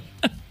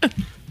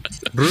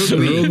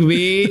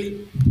 Rugby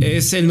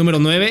es el número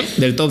 9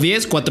 del top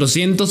 10.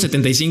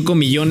 475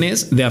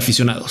 millones de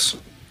aficionados.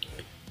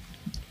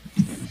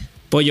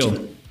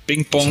 Pollo.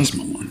 Ping pong.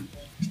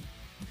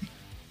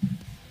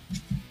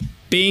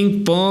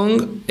 Ping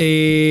pong.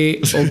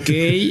 Ok.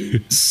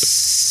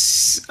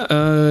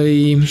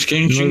 Ay, es que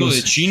hay un chingo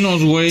de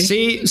chinos, güey.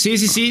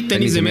 Sí.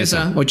 Tenis de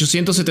mesa.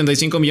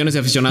 875 millones de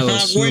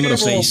aficionados. Número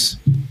 6.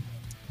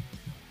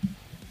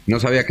 No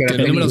sabía que era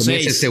el número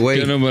 6. Este güey.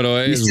 ¿Qué número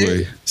es,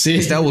 güey? Sí,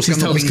 estaba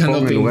buscando ping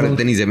pong en lugar de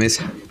tenis de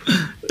mesa.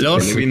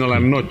 Se le vino la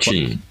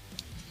noche.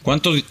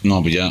 ¿Cuántos?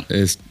 No, pues ya.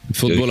 Es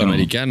fútbol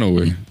americano,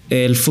 güey.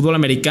 El fútbol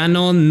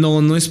americano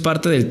no es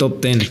parte del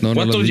top 10. No,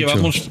 ¿cuántos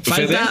llevamos?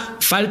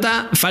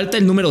 Falta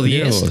el número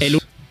 10.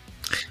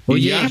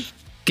 Oye,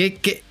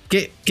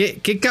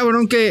 qué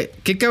cabrón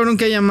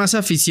que haya más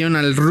afición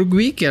al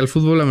rugby que al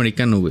fútbol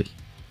americano, güey.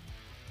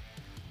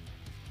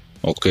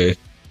 Ok.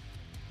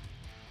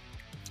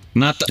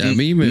 A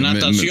mí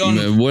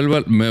natación.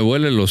 Me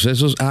vuelen los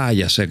sesos.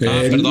 Ya sé que.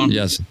 Perdón.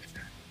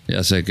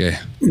 Ya sé que.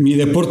 Mi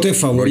deporte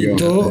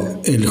favorito,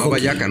 el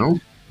hockey. Vallaca,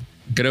 ¿no?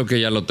 Creo que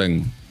ya lo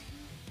tengo.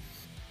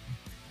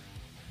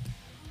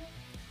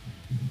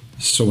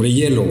 Sobre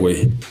hielo,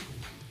 güey.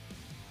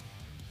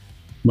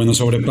 Bueno,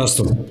 sobre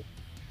pasto.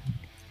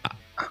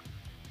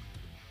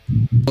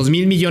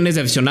 2,000 millones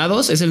de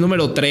aficionados. Es el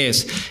número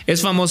 3.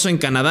 Es famoso en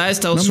Canadá,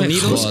 Estados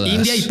Unidos, jodas.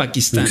 India y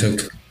Pakistán.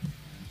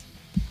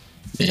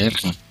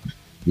 Exacto.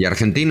 Y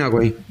Argentina,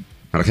 güey.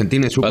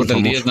 Argentina es súper Falta el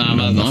famoso. 10 nada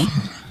más, ¿no?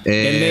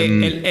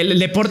 El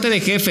deporte de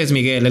jefes,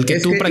 Miguel, el que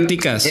tú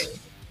practicas.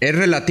 Es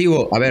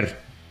relativo. A ver,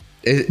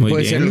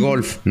 puede ser el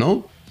golf,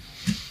 ¿no?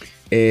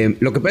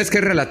 Lo que pasa es que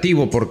es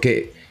relativo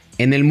porque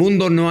en el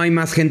mundo no hay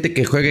más gente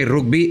que juegue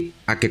rugby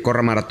a que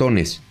corra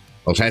maratones.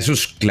 O sea, eso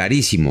es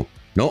clarísimo,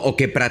 ¿no? O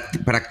que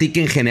practique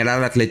en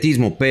general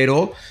atletismo,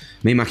 pero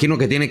me imagino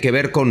que tiene que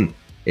ver con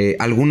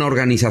alguna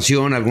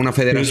organización, alguna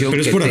federación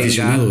pero es que por tenga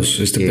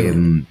aficionados,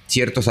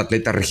 ciertos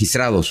atletas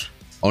registrados,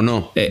 ¿o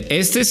no?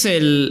 Este es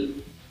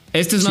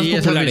más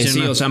popular,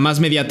 sí, o sea, más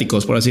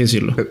mediáticos, por así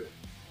decirlo.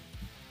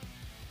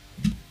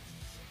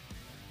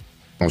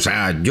 O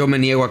sea, yo me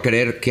niego a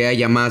creer que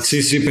haya más.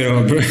 Sí,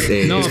 pero no,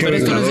 pero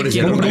esto no es de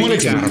quien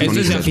practica. Esto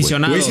es de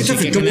aficionados. Güey, sí te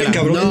afectó bien,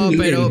 cabrón. No,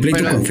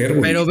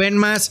 pero ven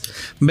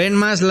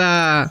más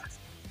la.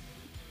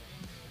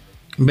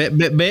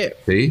 Ve.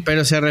 ¿Sí?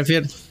 Pero se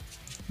refiere.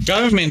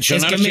 Cabe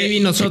mencionar es que maybe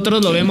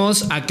nosotros lo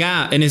vemos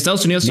acá, en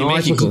Estados Unidos y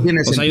México. Sí,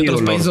 o sea, hay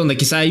otros países donde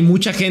quizá hay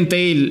mucha gente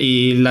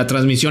y las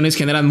transmisiones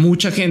generan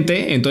mucha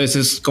gente. Entonces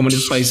es como en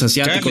esos países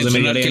asiáticos de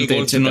Medio Oriente, que el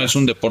golf no es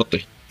un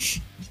deporte.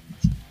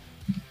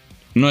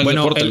 No es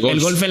deporte, el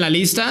golf en la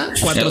lista,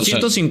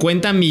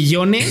 450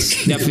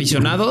 millones de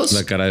aficionados.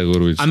 La cara de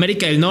Gurwitz.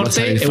 América del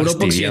Norte,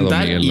 Europa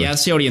Occidental, Miguel, y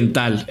Asia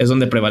Oriental es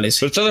donde prevalece.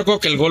 Pero estás de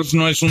acuerdo que el golf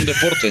no es un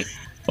deporte.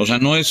 O sea,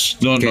 no es.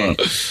 No.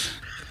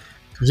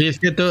 Sí, es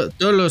que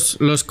todos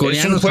los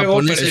coreanos, es un juego,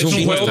 japoneses, es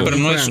un juego, pero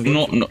no es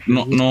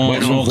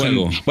un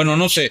juego. Bueno,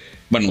 no sé.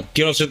 Bueno,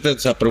 quiero hacerte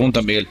esa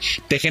pregunta, Miguel.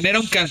 ¿Te genera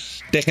un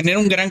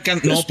gran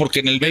no, porque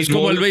en el béisbol, es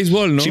como el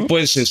béisbol, ¿no? Sí,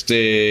 pues,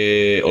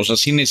 o sea,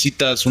 sí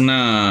necesitas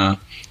una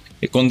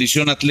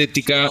condición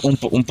atlética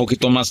un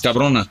poquito más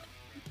cabrona.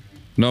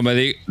 No me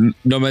digas,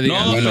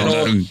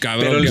 cabrón,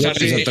 pero que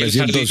pesa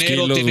 300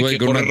 kilos, güey,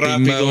 con una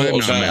rápido, timba,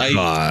 o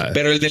sea,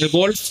 pero el del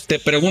golf, te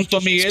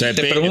pregunto, Miguel, te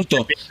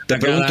pregunto,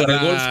 en el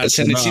golf,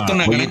 ¿se necesita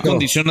una gran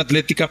condición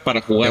atlética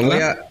para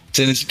jugarla?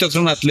 ¿Se necesita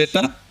ser un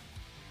atleta?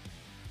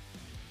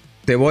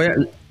 Te voy a...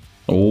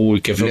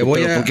 Uy, qué feo. Le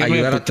voy a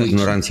ayudar a tu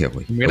ignorancia,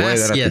 güey. Le voy a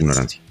ayudar a tu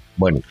ignorancia.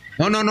 Bueno.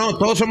 No,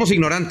 todos somos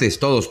ignorantes,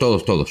 todos.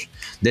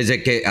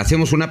 Desde que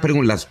hacemos una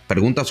pregunta, las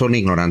preguntas son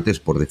ignorantes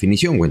por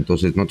definición, güey,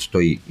 entonces no te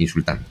estoy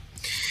insultando.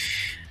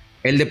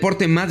 El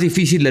deporte más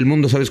difícil del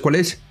mundo, ¿sabes cuál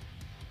es?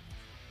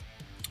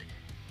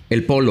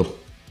 El polo.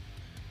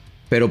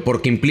 Pero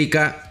porque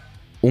implica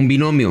un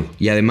binomio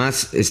y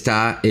además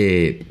está,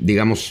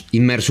 digamos,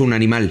 inmerso un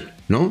animal,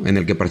 ¿no? En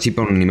el que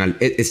participa un animal.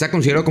 Está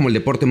considerado como el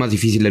deporte más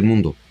difícil del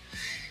mundo.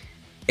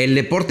 El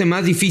deporte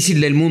más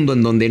difícil del mundo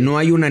en donde no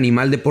hay un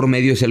animal de por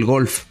medio es el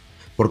golf.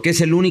 Porque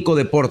es el único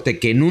deporte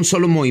que en un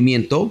solo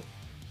movimiento,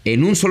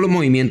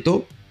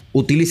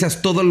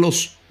 utilizas todos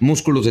los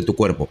músculos de tu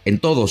cuerpo. En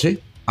todos,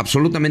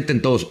 absolutamente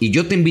en todos. Y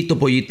yo te invito,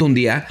 Pollito, un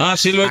día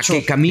sí lo he hecho.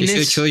 Que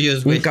camines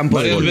un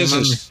campo de golf.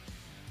 Veces.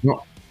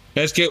 No,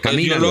 es que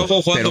camínalo, yo lo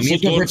hago jugando pero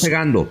fútbol. Pero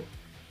pegando.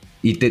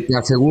 Y te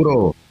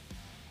aseguro...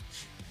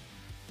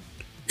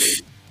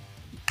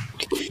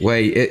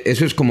 Güey,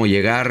 eso es como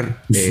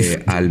llegar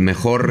al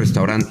mejor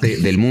restaurante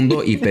del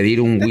mundo y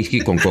pedir un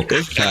whisky con coca.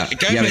 O sea,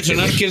 cabe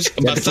mencionar que es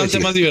bastante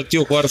más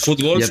divertido jugar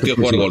fútbol que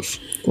jugar golf.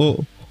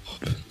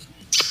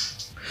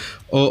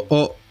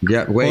 O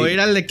ir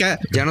al de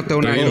ya no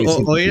tengo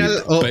o ir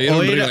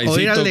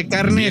al de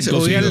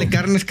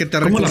carnes que te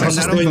recomendaron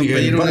para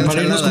pedir una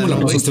ensalada. ¿Cómo la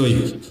pasaste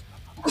hoy?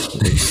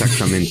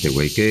 Exactamente,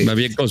 güey. Va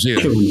bien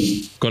cocido.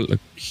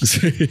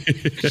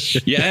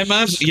 Y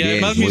además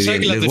mis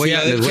águilas de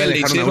Filadelfia le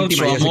hicieron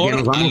su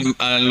amor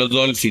a los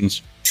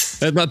Dolphins.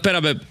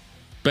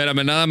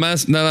 Espérame, nada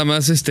más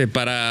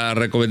para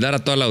recomendar a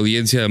toda la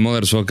audiencia de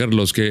Mother Soccer,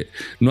 los que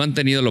no han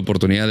tenido la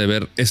oportunidad de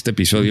ver este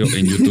episodio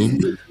en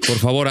YouTube, por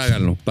favor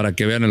háganlo para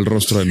que vean el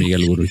rostro de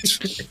Miguel Gurwitz.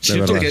 De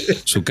verdad,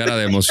 su cara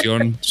de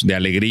emoción, de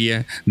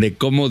alegría, de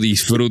cómo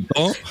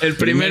disfrutó el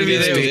primer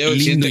video.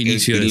 Lindo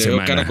inicio de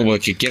semana. Cara como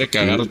que quiere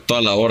cagar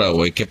toda la hora,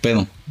 güey. ¿Qué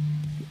pedo?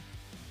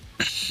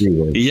 Sí,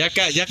 y ya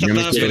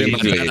cantabas feliz,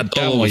 güey.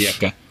 Amo,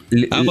 Yaka.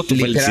 Amo tu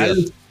felicidad.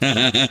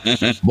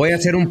 Voy a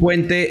hacer un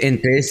puente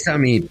entre esta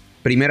mi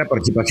primera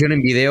participación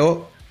en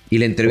video y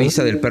la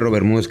entrevista del Perro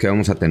Bermúdez que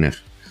vamos a tener.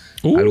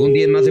 Algún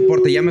día en Más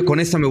Deporte. Con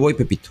esta me voy,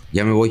 Pepito.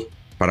 Ya me voy,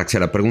 para que se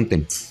la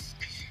pregunten.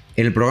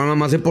 En el programa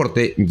Más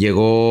Deporte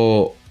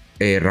llegó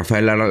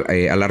Rafael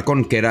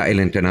Alarcón, que era el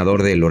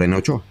entrenador de Lorena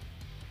Ochoa.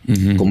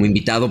 Como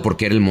invitado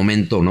porque era el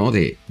momento, ¿no?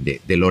 de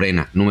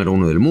Lorena, número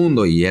 1 del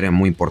mundo, y era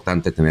muy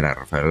importante tener a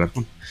Rafael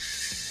Alarcón.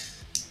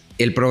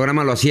 El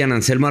programa lo hacían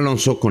Anselmo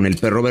Alonso con el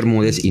Perro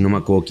Bermúdez y no me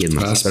acuerdo quién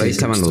más. Pero ahí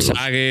estaban los dos.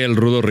 Sague, el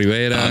Rudo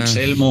Rivera.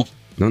 Anselmo.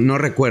 No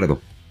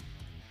recuerdo.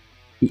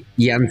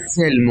 Y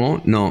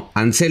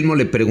Anselmo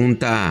le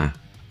pregunta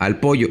al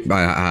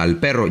al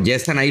Perro, ya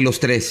están ahí los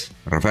tres,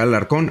 Rafael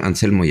Alarcón,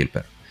 Anselmo y el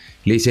Perro.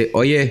 Le dice,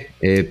 oye,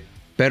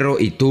 Perro,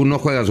 ¿y tú no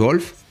juegas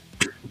golf?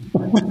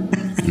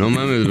 No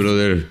mames,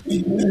 brother.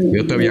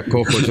 Yo todavía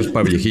cojo, eso es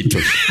para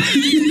viejitos.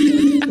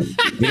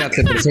 Mira,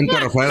 te presento a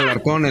Rafael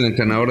Alarcón, el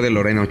entrenador de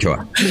Lorena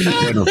Ochoa.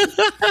 Bueno,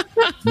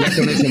 ya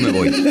con eso me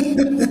voy.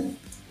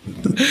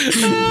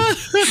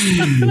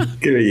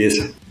 Qué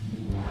belleza.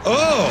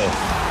 ¡Oh!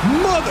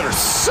 ¡Mother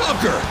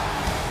Soccer!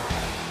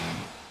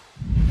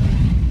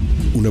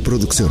 Una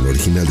producción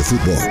original de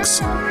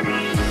Footbox.